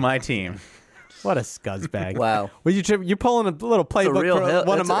love my team. What a scuzzbag. Wow. Well, you're pulling a little It's a playbook real for Hill.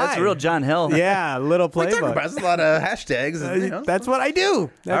 one of mine. That's a real John Hill. Yeah, little playbook. There's a lot of hashtags. And, That's what I do.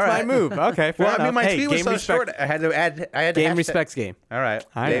 That's All my right. move. Okay, fair Well, I mean, enough. my Hey, tweet was game so respect- short. I had to add. Game hashtag. respects game. All right,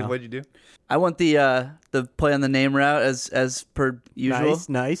 I Dave, know. what'd you do? I want the play on the name route as per usual.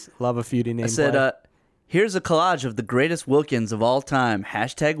 Nice. Love a feudy name. I said, play. here's a collage of the greatest Wilkins of all time.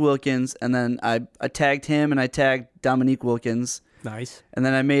 Hashtag Wilkins. And then I tagged him and I tagged Dominique Wilkins. Nice. And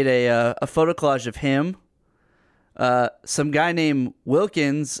then I made a photo collage of him. Some guy named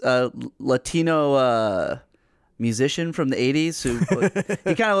Wilkins, Latino musician from the 80s. Who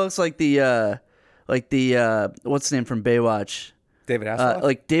he kind of looks like the what's his name from Baywatch? David Hasselhoff.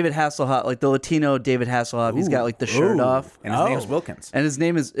 Like David Hasselhoff, like the Latino David Hasselhoff. He's got like the shirt off. And his name's Wilkins. And his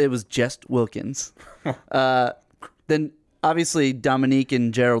name was just Wilkins. Then obviously Dominique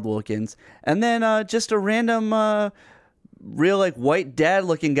and Gerald Wilkins. And then just a random real like white dad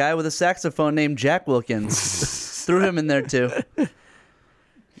looking guy with a saxophone named Jack Wilkins. Threw him in there too.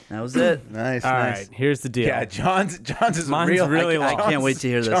 That was it. Nice. All right, here's the deal. Yeah, John's is Mine's real. really I long. can't wait to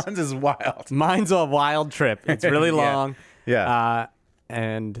hear this. John's is wild. Mine's a wild trip. It's really Yeah. long. Yeah.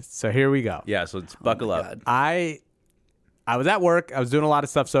 And so here we go. Yeah. So it's buckle up. I was at work. I was doing a lot of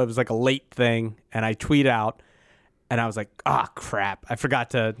stuff, so it was like a late thing. And I tweet out, and I was like, crap. I forgot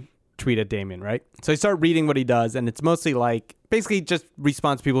to tweet at Damien, right? So I start reading what he does, and it's mostly like basically just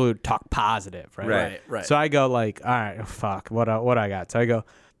response to people who talk positive, right? Right. So I go like, all right, fuck, what I got? So I go,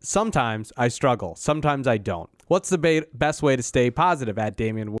 sometimes I struggle. Sometimes I don't. What's the best way to stay positive at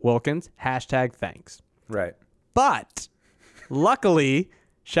Damien Wilkins? Hashtag thanks. Right. But luckily,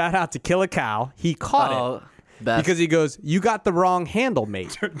 shout out to Kill a Cow. He caught it. Best. Because he goes, you got the wrong handle,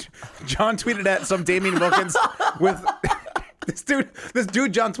 mate. John tweeted at some Damian Wilkins with this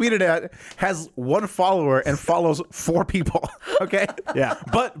dude John tweeted at has one follower and follows 4 people. Okay. Yeah.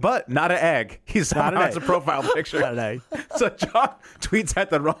 But not an egg. He's Not not an has egg. a profile picture. Not an egg. So John tweets at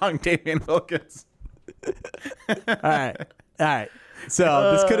the wrong Damian Wilkins. All right.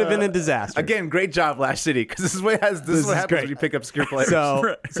 So this could have been a disaster. Again, great job, Lash City, because this is what happens great. when you pick up obscure players.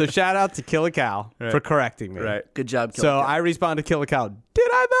 So shout out to Kill a Cow for correcting me. right. Good job, So Killer. I respond to Kill a Cow. Did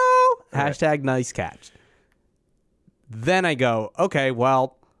I though? Hashtag nice catch. Then I go, okay,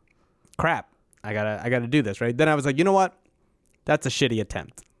 well, crap. I gotta do this, right? Then I was like, you know what? That's a shitty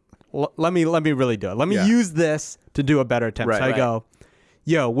attempt. Let me really do it. Let me use this to do a better attempt. Right, so I right. go,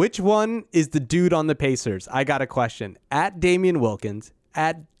 yo, which one is the dude on the Pacers? I got a question. At Damian Wilkins,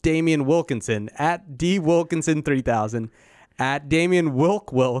 at Damian Wilkinson, at D Wilkinson 3000, at Damian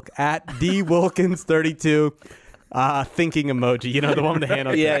Wilk, at D Wilkins 32. Thinking emoji, you know, the one with the hand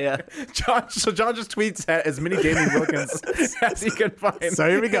on yeah. John just tweets at as many Damian Wilkins as he can find. So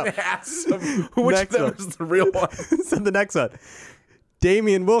here we go. And asks him which Next of them one. is the real one. So the next one.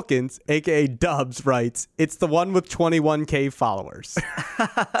 Damian Wilkins, aka Dubs, writes, it's the one with 21K followers.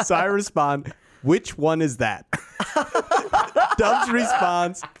 So I respond, which one is that? Dubs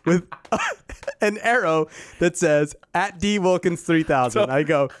responds with an arrow that says, at D Wilkins 3000. I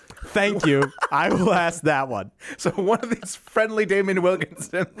go, thank you. I will ask that one. So one of these friendly Damian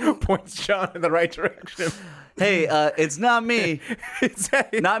Wilkinson points John in the right direction. Hey, it's not me. It's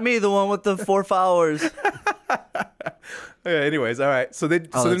Not me, the one with the 4 followers. anyways, all right. So then,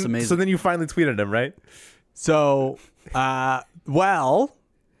 that's amazing. so then you finally tweeted him, right? So, well,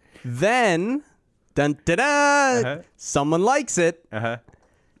 then, dun, da-da, someone likes it.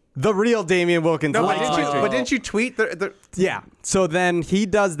 The real Damian Wilkins. No, likes my tweet. but didn't you tweet the Yeah. So then he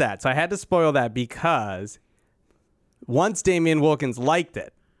does that. So I had to spoil that because once Damian Wilkins liked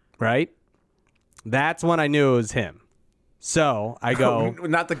it, right? That's when I knew it was him. So I go,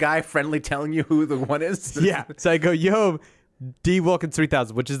 not the guy friendly telling you who the one is? yeah. So I go, yo, D Wilkins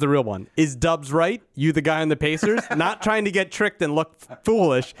 3000, which is the real one. Is Dubs right? You the guy on the Pacers? Not trying to get tricked and look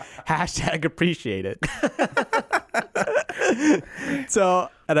foolish. Hashtag appreciate it. So,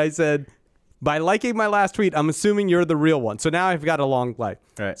 and I said, by liking my last tweet, I'm assuming you're the real one. So now I've got a long life.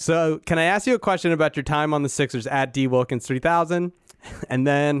 Right. So can I ask you a question about your time on the Sixers at D Wilkins 3000? And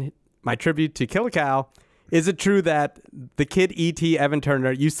then my tribute to Kill a Cow. Is it true that the kid E.T. Evan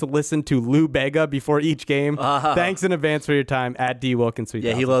Turner used to listen to Lou Bega before each game? Thanks in advance for your time at D Wilkins 3000.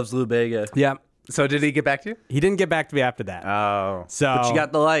 Yeah, he loves Lou Bega. Yeah. So did he get back to you? He didn't get back to me after that. Oh. So But you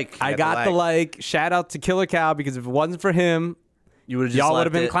got the like. I got the like. Shout out to Killer Cow, because if it wasn't for him, You would have y'all would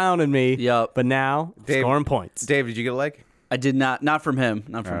have been clowning me. Yup. But now, Dave- scoring points. Dave, did you get a like? I did not from him.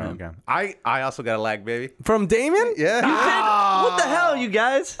 Not from him. Okay. I also got a lag, baby. From Damon? Yeah. What the hell, you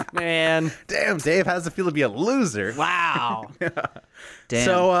guys? Man. Damn, Dave, how does it feel to be a loser? Wow. Damn.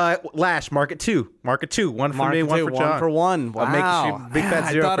 So, Lash, mark it 2. Mark it 2. One for me, one for John. One for one. Wow. I'll make you big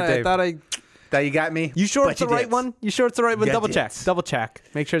fat zero for Dave. That you got me? You sure But it's the right did. one? You sure it's the right one? Yeah, Double did. check. Double check.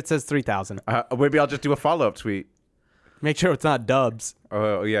 Make sure it says 3,000. Maybe I'll just do a follow-up tweet. Make sure it's not Dubs.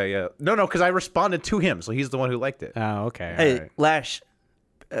 Oh, yeah. No, because I responded to him, so he's the one who liked it. Oh, okay. Hey, all right. Lash,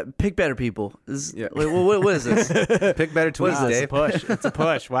 pick better people. Yeah. What is this? Pick better tweets, Wow, it's a Dave. push. It's a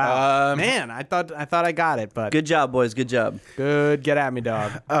push. Wow. Man, I thought I got it, but Good job, boys. Good job. good. Get at me,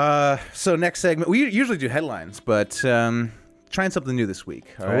 dog. So next segment, we usually do headlines, but trying something new this week.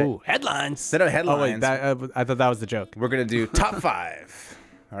 All right. Oh, headlines. Instead of headlines, Oh, wait. I thought that was the joke. we're gonna do top 5.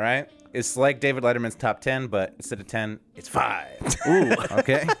 All right. It's like David Letterman's top 10, but instead of 10, it's 5. Ooh.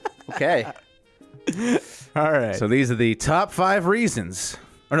 Okay. Okay. All right. So these are the top 5 reasons,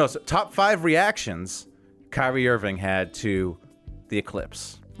 top 5 reactions Kyrie Irving had to the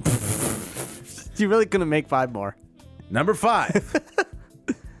eclipse. you really couldn't make 5 more. Number 5.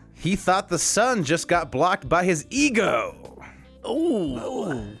 He thought the sun just got blocked by his ego.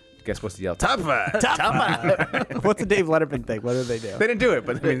 Ooh. Guess what's the yell? Top 5. Top 5. What's the Dave Letterman thing? What did they do? They didn't do it,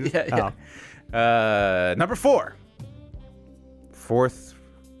 but I mean, Yeah. number 4. Fourth,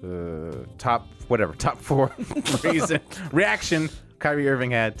 top 4 reaction Kyrie Irving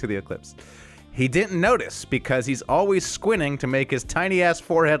had to the eclipse. He didn't notice because he's always squinting to make his tiny ass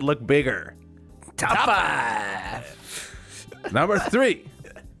forehead look bigger. Top 5. Number 3.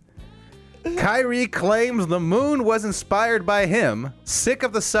 Kyrie claims the moon was inspired by him, sick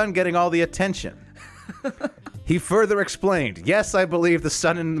of the sun getting all the attention. He further explained, yes, I believe the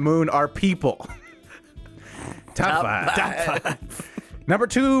sun and the moon are people. Top 5. Number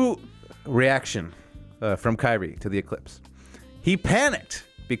 2 reaction from Kyrie to the eclipse. He panicked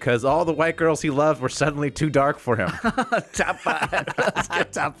because all the white girls he loved were suddenly too dark for him. Top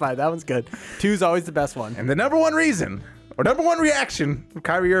 5. Top 5. That one's good. 2's always the best one. And the number 1 reason, or number 1 reaction from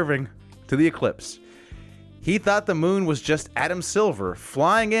Kyrie Irving to the eclipse. He thought the moon was just Adam Silver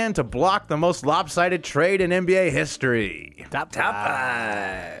flying in to block the most lopsided trade in NBA history. Top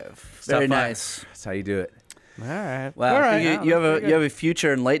 5. Very nice. That's how you do it. All right. Wow. All right. You have a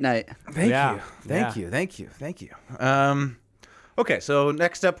future in late night. Thank Yeah. you. Thank you. Okay, so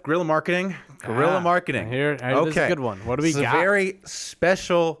next up, guerrilla marketing. Guerrilla marketing. Here, this is a good one. What do we It's got? a very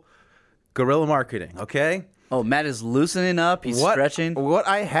special guerrilla marketing, okay? Oh, Matt is loosening up. He's stretching. What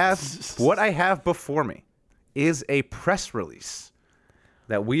I have before me is a press release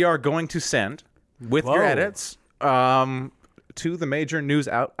that we are going to send with your Whoa. edits to the major news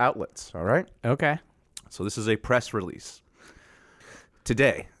outlets, all right? Okay. So this is a press release.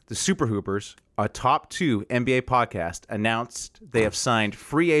 Today, the Super Hoopers, a top 2 NBA podcast, announced they have signed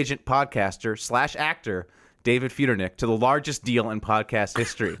free agent podcaster / actor David Feudernick to the largest deal in podcast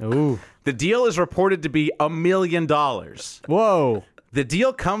history. Ooh. The deal is reported to be $1 million. Whoa. The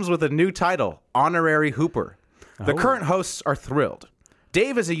deal comes with a new title, Honorary Hooper. The current hosts are thrilled.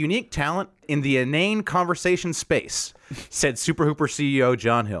 Dave is a unique talent in the inane conversation space, said Super Hooper CEO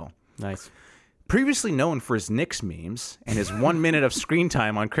John Hill. Nice. Previously known for his Knicks memes and his 1 minute of screen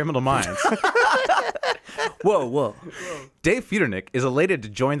time on Criminal Minds, Whoa. Dave Feudernick is elated to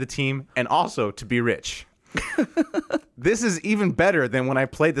join the team and also to be rich. This is even better than when I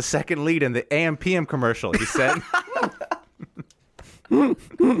played the second lead in the AM/PM commercial, he said.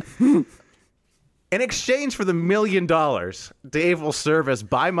 In exchange for the $1 million, Dave will serve as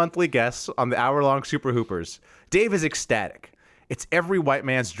bi-monthly guests on the hour-long Super Hoopers. Dave is ecstatic. It's every white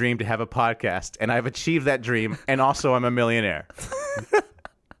man's dream to have a podcast, and I've achieved that dream, and also I'm a millionaire.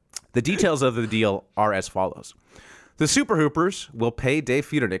 The details of the deal are as follows. The Super Hoopers will pay Dave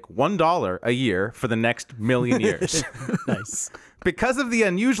Feudernick $1 a year for the next million years. Nice. Because of the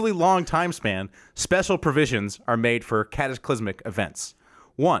unusually long time span, special provisions are made for cataclysmic events.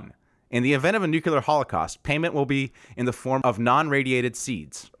 1. In the event of a nuclear holocaust, payment will be in the form of non-radiated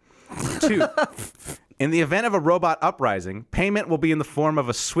seeds. 2. In the event of a robot uprising, payment will be in the form of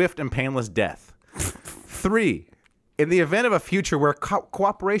a swift and painless death. 3. In the event of a future where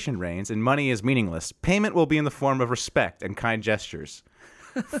cooperation reigns and money is meaningless, payment will be in the form of respect and kind gestures.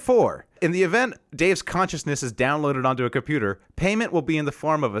 4. In the event Dave's consciousness is downloaded onto a computer, payment will be in the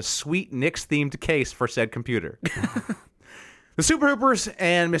form of a sweet Knicks-themed case for said computer. The Super Hoopers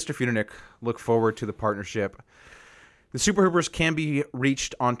and Mr. Feudernick look forward to the partnership. The Super Hoopers can be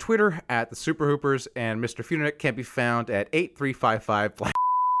reached on Twitter at the Super Hoopers, and Mr. Futernick can be found at 8355 Black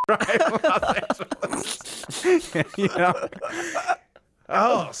Drive, Los Angeles. You know?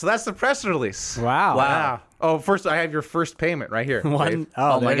 Oh, so that's the press release. Wow. Oh, first I have your first payment right here. One. Dave.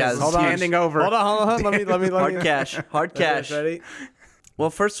 Oh my there it God, is. this Hold is on. Handing over. Hold on. Let me. Hard cash. Hard cash. Ready? Well,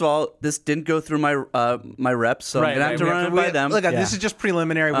 first of all, this didn't go through my my reps, so I'm gonna have to run it by them. Look, this is just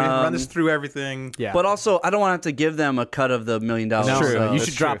preliminary. We didn't run this through everything. Yeah. But also, I don't want to have to give them a cut of the $1 million. No, true. you That's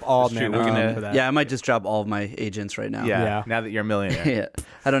should true. drop all That's true. man We're gonna- for that. Yeah, I might just drop all of my agents right now. Yeah. Yeah. Now that you're a millionaire. Yeah,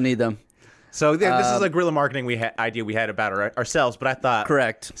 I don't need them. So this is a guerrilla marketing idea we had about ourselves, but I thought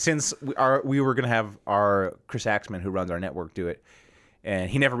Correct. since we were going to have our Chris Axman, who runs our network, do it, and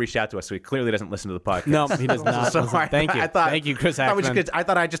he never reached out to us, so he clearly doesn't listen to the podcast. No, he does not. So Listen, thank you. Thank you, Chris Hackman. I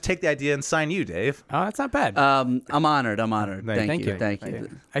thought I'd just take the idea and sign you, Dave. Oh, that's not bad. I'm honored. Thank you.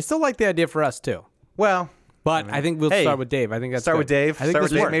 I still like the idea for us too, Well, but I think we'll Hey, start with Dave. I think that's start good. with Dave. I think Start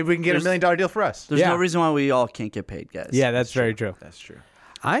this with Dave. works. Maybe we can get $1 million deal for us. There's Yeah. no reason why we all can't get paid, guys. Yeah, that's very true. That's true.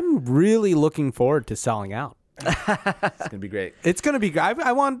 I'm really looking forward to selling out. It's gonna be great. It's gonna be. I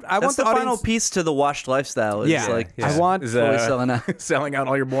want That's the the final audience. piece to the washed lifestyle. Is Yeah. like I want. Is, fully selling out. selling out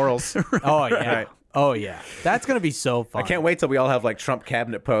all your morals. Oh yeah. Right. Oh yeah. That's gonna be so fun. I can't wait till we all have like Trump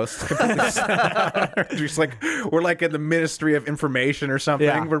cabinet posts. Just like we're like in the Ministry of Information or something.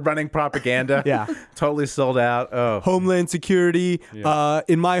 Yeah. We're running propaganda. Yeah. Totally sold out. Oh, Homeland Security.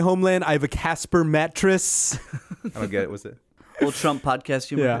 In my homeland, I have a Casper mattress. I don't get it. Was it? Old Trump podcast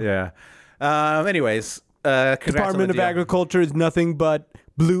humor. Yeah. Yeah. Anyways, congrats on the Department of deal. Agriculture is nothing but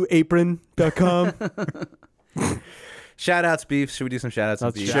blueapron.com. Shout outs, beef. Should we do some shout outs?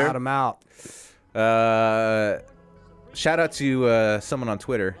 Let's beef? shout them out. Shout out to someone on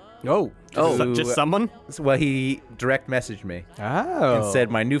Twitter. Oh, Who- just someone? Well, he direct messaged me Oh, and said,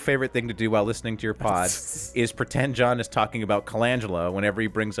 my new favorite thing to do while listening to your pod is pretend John is talking about Colangelo whenever he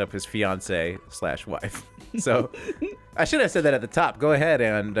brings up his fiance/wife. So I should have said that at the top. Go ahead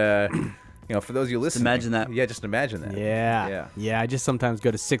and, for those of you listening. imagine that. Yeah, just imagine that. Yeah. I just sometimes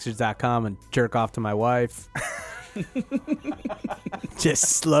go to Sixers.com and jerk off to my wife. Just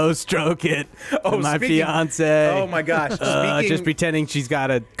slow stroke it. Oh, with my speaking- fiance. Oh, my gosh. Just pretending she's got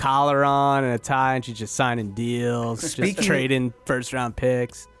a collar on and a tie, and she's just signing deals, Speaking- just trading first-round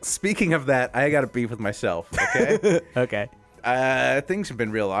picks. Speaking of that, I got a beef with myself, okay? Okay. Things have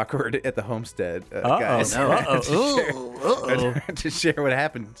been real awkward at the homestead, Uh-oh. guys. Uh-oh. To share what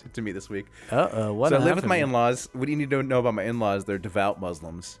happened to me this week. Uh-oh. What So I live with happened? my in-laws. What do you need to know about my in-laws? They're devout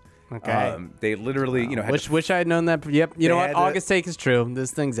Muslims. Okay. They literally, had Wish I had known that. Yep. You know They what? had to- August take is true.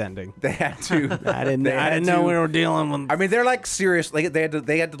 This thing's ending. they had to. I didn't. they I had didn't know to- we were dealing with. I mean, they're like serious. Like they had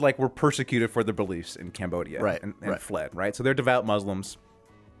to like were persecuted for their beliefs in Cambodia, Right, And right. fled, right? So they're devout Muslims.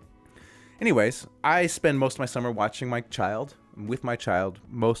 Anyways, I spend most of my summer watching my child, with my child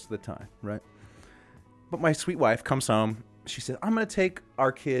most of the time, right? But my sweet wife comes home. She said, "I'm gonna take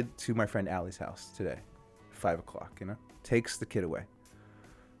our kid to my friend Allie's house today, 5 o'clock." Takes the kid away.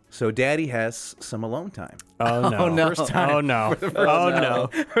 So Daddy has some alone time. Oh no! no. First time. Oh no! Oh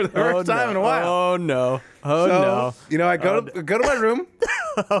no! For the first time in a while. Oh no! Oh So, no! I go to my room,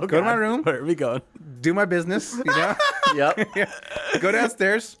 go to my room, Where are we going? do my business, Yep. go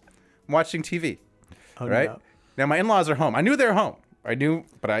downstairs, I'm watching TV, right? no. Now my in-laws are home. I knew they were home. I knew,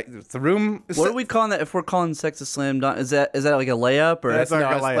 but the room. Is What are we calling that? If we're calling sex a slam dunk, is that like a layup or That's like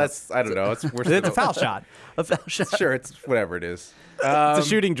no, a layup. that's I don't know. It's a foul shot. a foul shot? Sure, it's whatever it is. It's a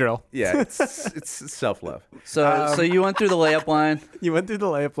shooting drill. Yeah, it's self-love. So you went through the layup line. You went through the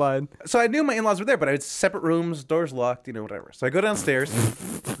layup line. So I knew my in-laws were there, but I had separate rooms, doors locked, whatever. So I go downstairs,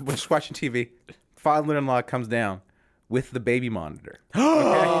 we're just watching TV. Father-in-law comes down with the baby monitor.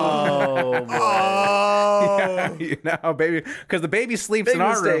 Oh, Oh. Baby, because the baby sleeps Big in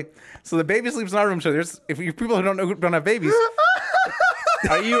our room. mistake. So the baby sleeps in our room. So if you people who don't have babies,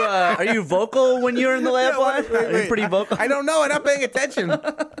 are you vocal when you're in the layup line? Are you pretty vocal? I don't know. I'm not paying attention.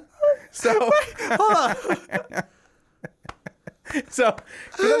 So So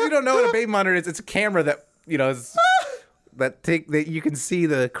for those who don't know what a baby monitor is, it's a camera that is. That you can see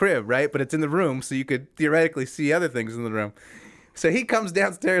the crib, right? But it's in the room, so you could theoretically see other things in the room. So he comes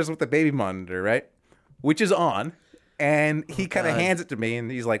downstairs with the baby monitor, right? Which is on, and he kind of hands it to me, and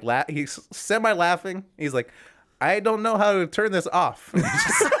he's like, he's semi-laughing. He's like, I don't know how to turn this off. And he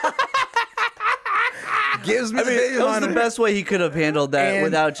just gives me the baby That was monitor the best way he could have handled that And-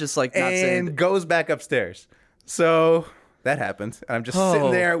 without just like not saying. and goes back upstairs. So that happened. I'm just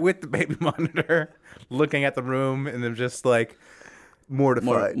sitting there with the baby monitor, looking at the room, and I'm just like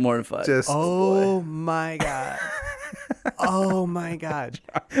mortified. Mortified. Just Oh my god! Oh my God.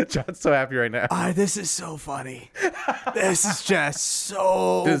 John's so happy right now. This is so funny. This is just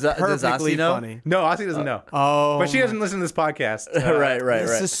so Does perfectly Ozzy know? funny. No, Ozzy doesn't know. Oh, But she doesn't listen to this podcast. right.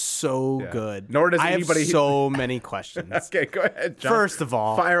 This is so good. Nor does I anybody- have so many questions. Okay, go ahead, John. First of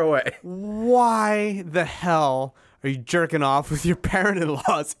all, Fire away. why the hell are you jerking off with your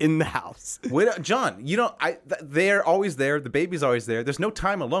parent-in-laws in the house? John, they're always there. The baby's always there. There's no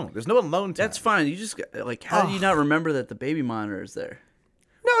time alone. There's no alone time. That's fine. You just how do you not remember that the baby monitor is there?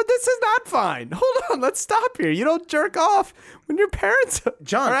 No, this is not fine. Hold on, let's stop here. You don't jerk off when your parents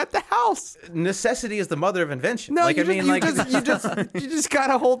John, are at the house. necessity is the mother of invention. No, like, you, I mean, just, you just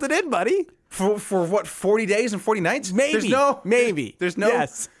gotta hold it in, buddy. for what, 40 days and 40 nights? Maybe. There's no.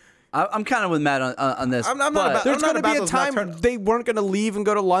 Yes. I'm kind of with Matt on this. I'm not but about- There's I'm not gonna about be a those time nocturnal- they weren't gonna leave and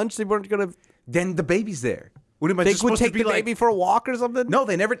go to lunch. They weren't gonna. Then the baby's there. What am I They just would supposed to take be the like? baby for a walk or something. No,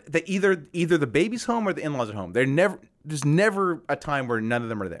 they never. They either the baby's home or the in-laws are home. There's never a time where none of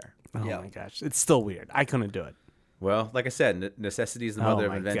them are there. Oh my gosh, it's still weird. I couldn't do it. Well, like I said, necessity is the mother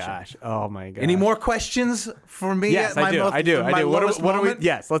of invention. Oh my gosh. Any more questions for me? Yes, at my I do. most- I do. my I do. What lowest are we? moment?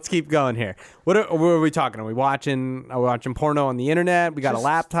 Yes, let's keep going here. What are we talking? Are we watching porno on the internet? We got a Just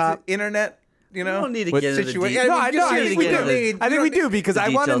laptop. the internet. You know, You don't need to With get into the situation- details. No, I I mean, know. you I don't think we need- you do. don't need- I think we do because the I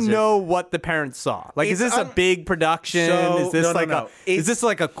want to details here. know what the parents saw. Like, is It's this a big production? Is this no. is this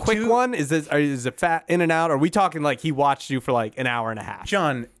like a quick one? Is it fat in and out? Are we talking like he watched you for like an hour and a half?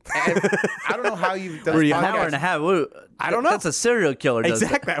 John, I don't know how you've done Were this you An podcast. hour and a half. I don't know. That's a serial killer. Does that.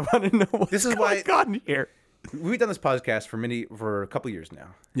 Exactly. I want to know what's This is why- going on here. We've done this podcast for a couple years now.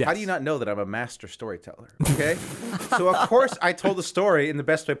 Yes. How do you not know that I'm a master storyteller? Okay, so of course I told the story in the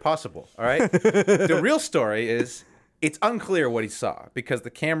best way possible. All right, the real story is it's unclear what he saw because the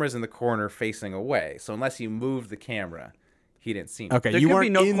camera's in the corner facing away. So unless you move the camera, he didn't see me. Okay, There you could weren't be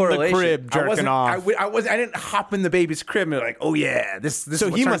no in correlation. the crib jerking off. I didn't hop in the baby's crib and be like, oh yeah, this. So is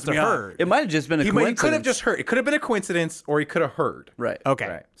what he turns must have me on. heard. It might have just been a He coincidence. could have just heard. It could have been a coincidence, or he could have heard. Right. Okay.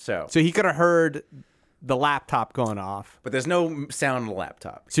 Right. So So he could have heard the laptop going off. but there's no sound on the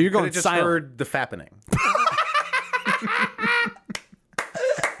laptop. So you're He could going have just silent. heard the fappening.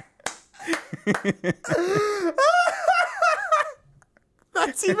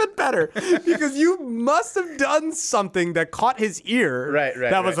 That's even better because you must have done something that caught his ear. Right,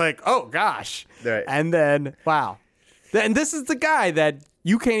 That was like, oh gosh. Right. And then, wow. And this is the guy that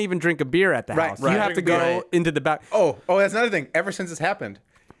you can't even drink a beer at the Right, house. right. You have to go Right. into the back. Oh, that's another thing. Ever since this happened,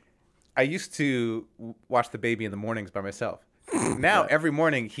 I used to watch the baby in the mornings by myself. Now every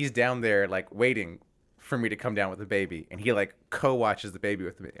morning he's down there like waiting for me to come down with the baby, and he like co-watches the baby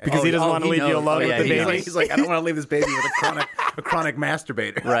with me Because he doesn't want to he leave you knows. alone Oh, with yeah, the he baby. knows. He's like, I don't want to leave this baby with a chronic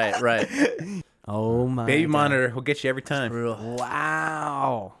masturbator. Right. Oh my Baby God. monitor will get you every time.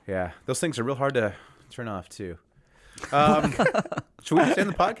 Wow. Yeah, those things are real hard to turn off too. Should we just end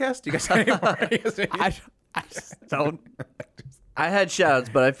the podcast? Do you guys have any more? I just don't. I had shouts,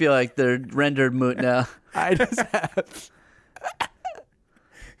 but I feel like they're rendered moot now. I just have.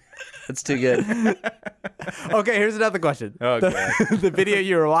 That's too good. Okay, here's another question. Oh, God. The video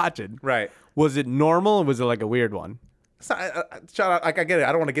you were watching. Right. Was it normal or was it like a weird one? So, shout out, like I get it.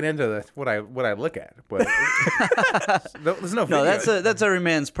 I don't want to get into what I look at, but there's no video. No, that's every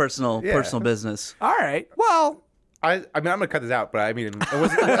man's personal business. All right. Well, I mean, I'm gonna cut this out, but I mean,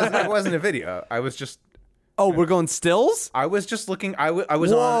 it wasn't a video. I was just we're going stills? looking. I was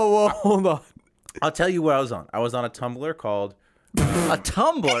Whoa, on. whoa, hold on. I'll tell you what I was on. I was on a Tumblr called. A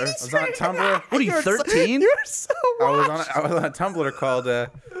Tumblr? I was on a Tumblr. What are you, 13? You're so I was on a Tumblr called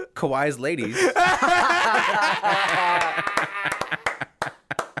Kawhi's Ladies.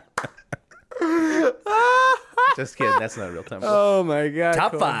 Just kidding. That's not a real Tumblr. Oh my god.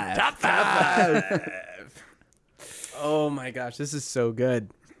 Top cool. 5. Top 5. Oh my gosh, this is so good.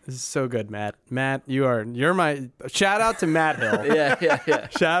 This is so good, Matt. Matt, you're my shout out to Matt Hill. Yeah.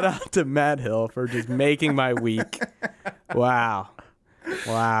 Shout out to Matt Hill for just making my week. Wow.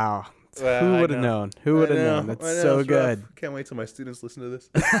 Who I would have know. known? Who would have known? That's so good. Can't wait till my students listen to this.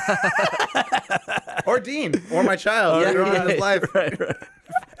 Or Dean, or my child. Yeah, later on in his yeah, life. right.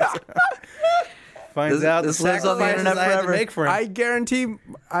 Finds This- out this the lives on the sacrifices internet I had to forever. make for him.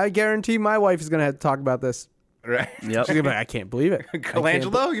 I guarantee my wife is gonna have to talk about this. Right. Yep. She's gonna be like, I can't believe it.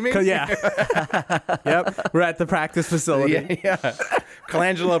 Colangelo, you mean? Yeah. Yep. We're at the practice facility. Yeah.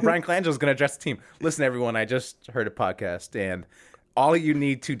 Brian Colangelo's going to address the team. Listen, everyone, I just heard a podcast, and all you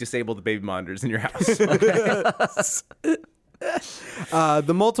need to disable the baby monitors in your house.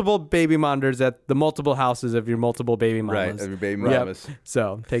 The multiple baby monitors at the multiple houses of your multiple baby mamas. Right, of your baby Yep. mamas.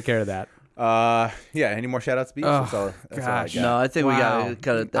 So take care of that. Yeah. Any more shout outs, Beats? That's all I gosh. got. No, I think we gotta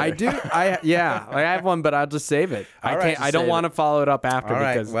cut it there. I do. I have one, but I'll just save it. All I right, can't. just I don't save want to follow it up after All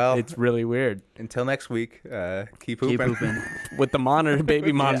right, because well- it's really weird. Until next week, keep Keep hooping. hooping. With the monitor,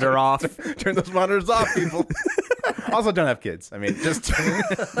 baby monitor off. Turn those monitors off, people. Also, don't have kids. I mean, just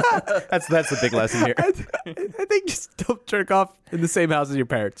that's the big lesson here. I think just don't jerk off in the same house as your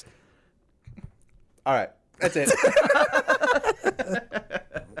parents. All right, that's it.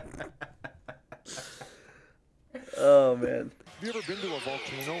 Oh man. Have you ever been to a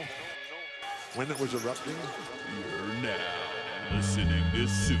volcano when it was erupting? You're now listening to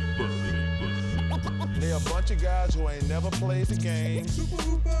Super. They're a bunch of guys who ain't never played the game.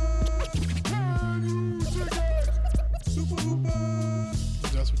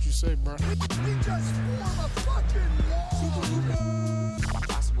 That's what you say, bro. We just form a fucking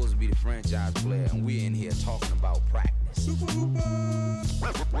wall. I'm supposed to be the franchise player, and we're in here talking about practice.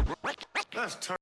 Let's turn.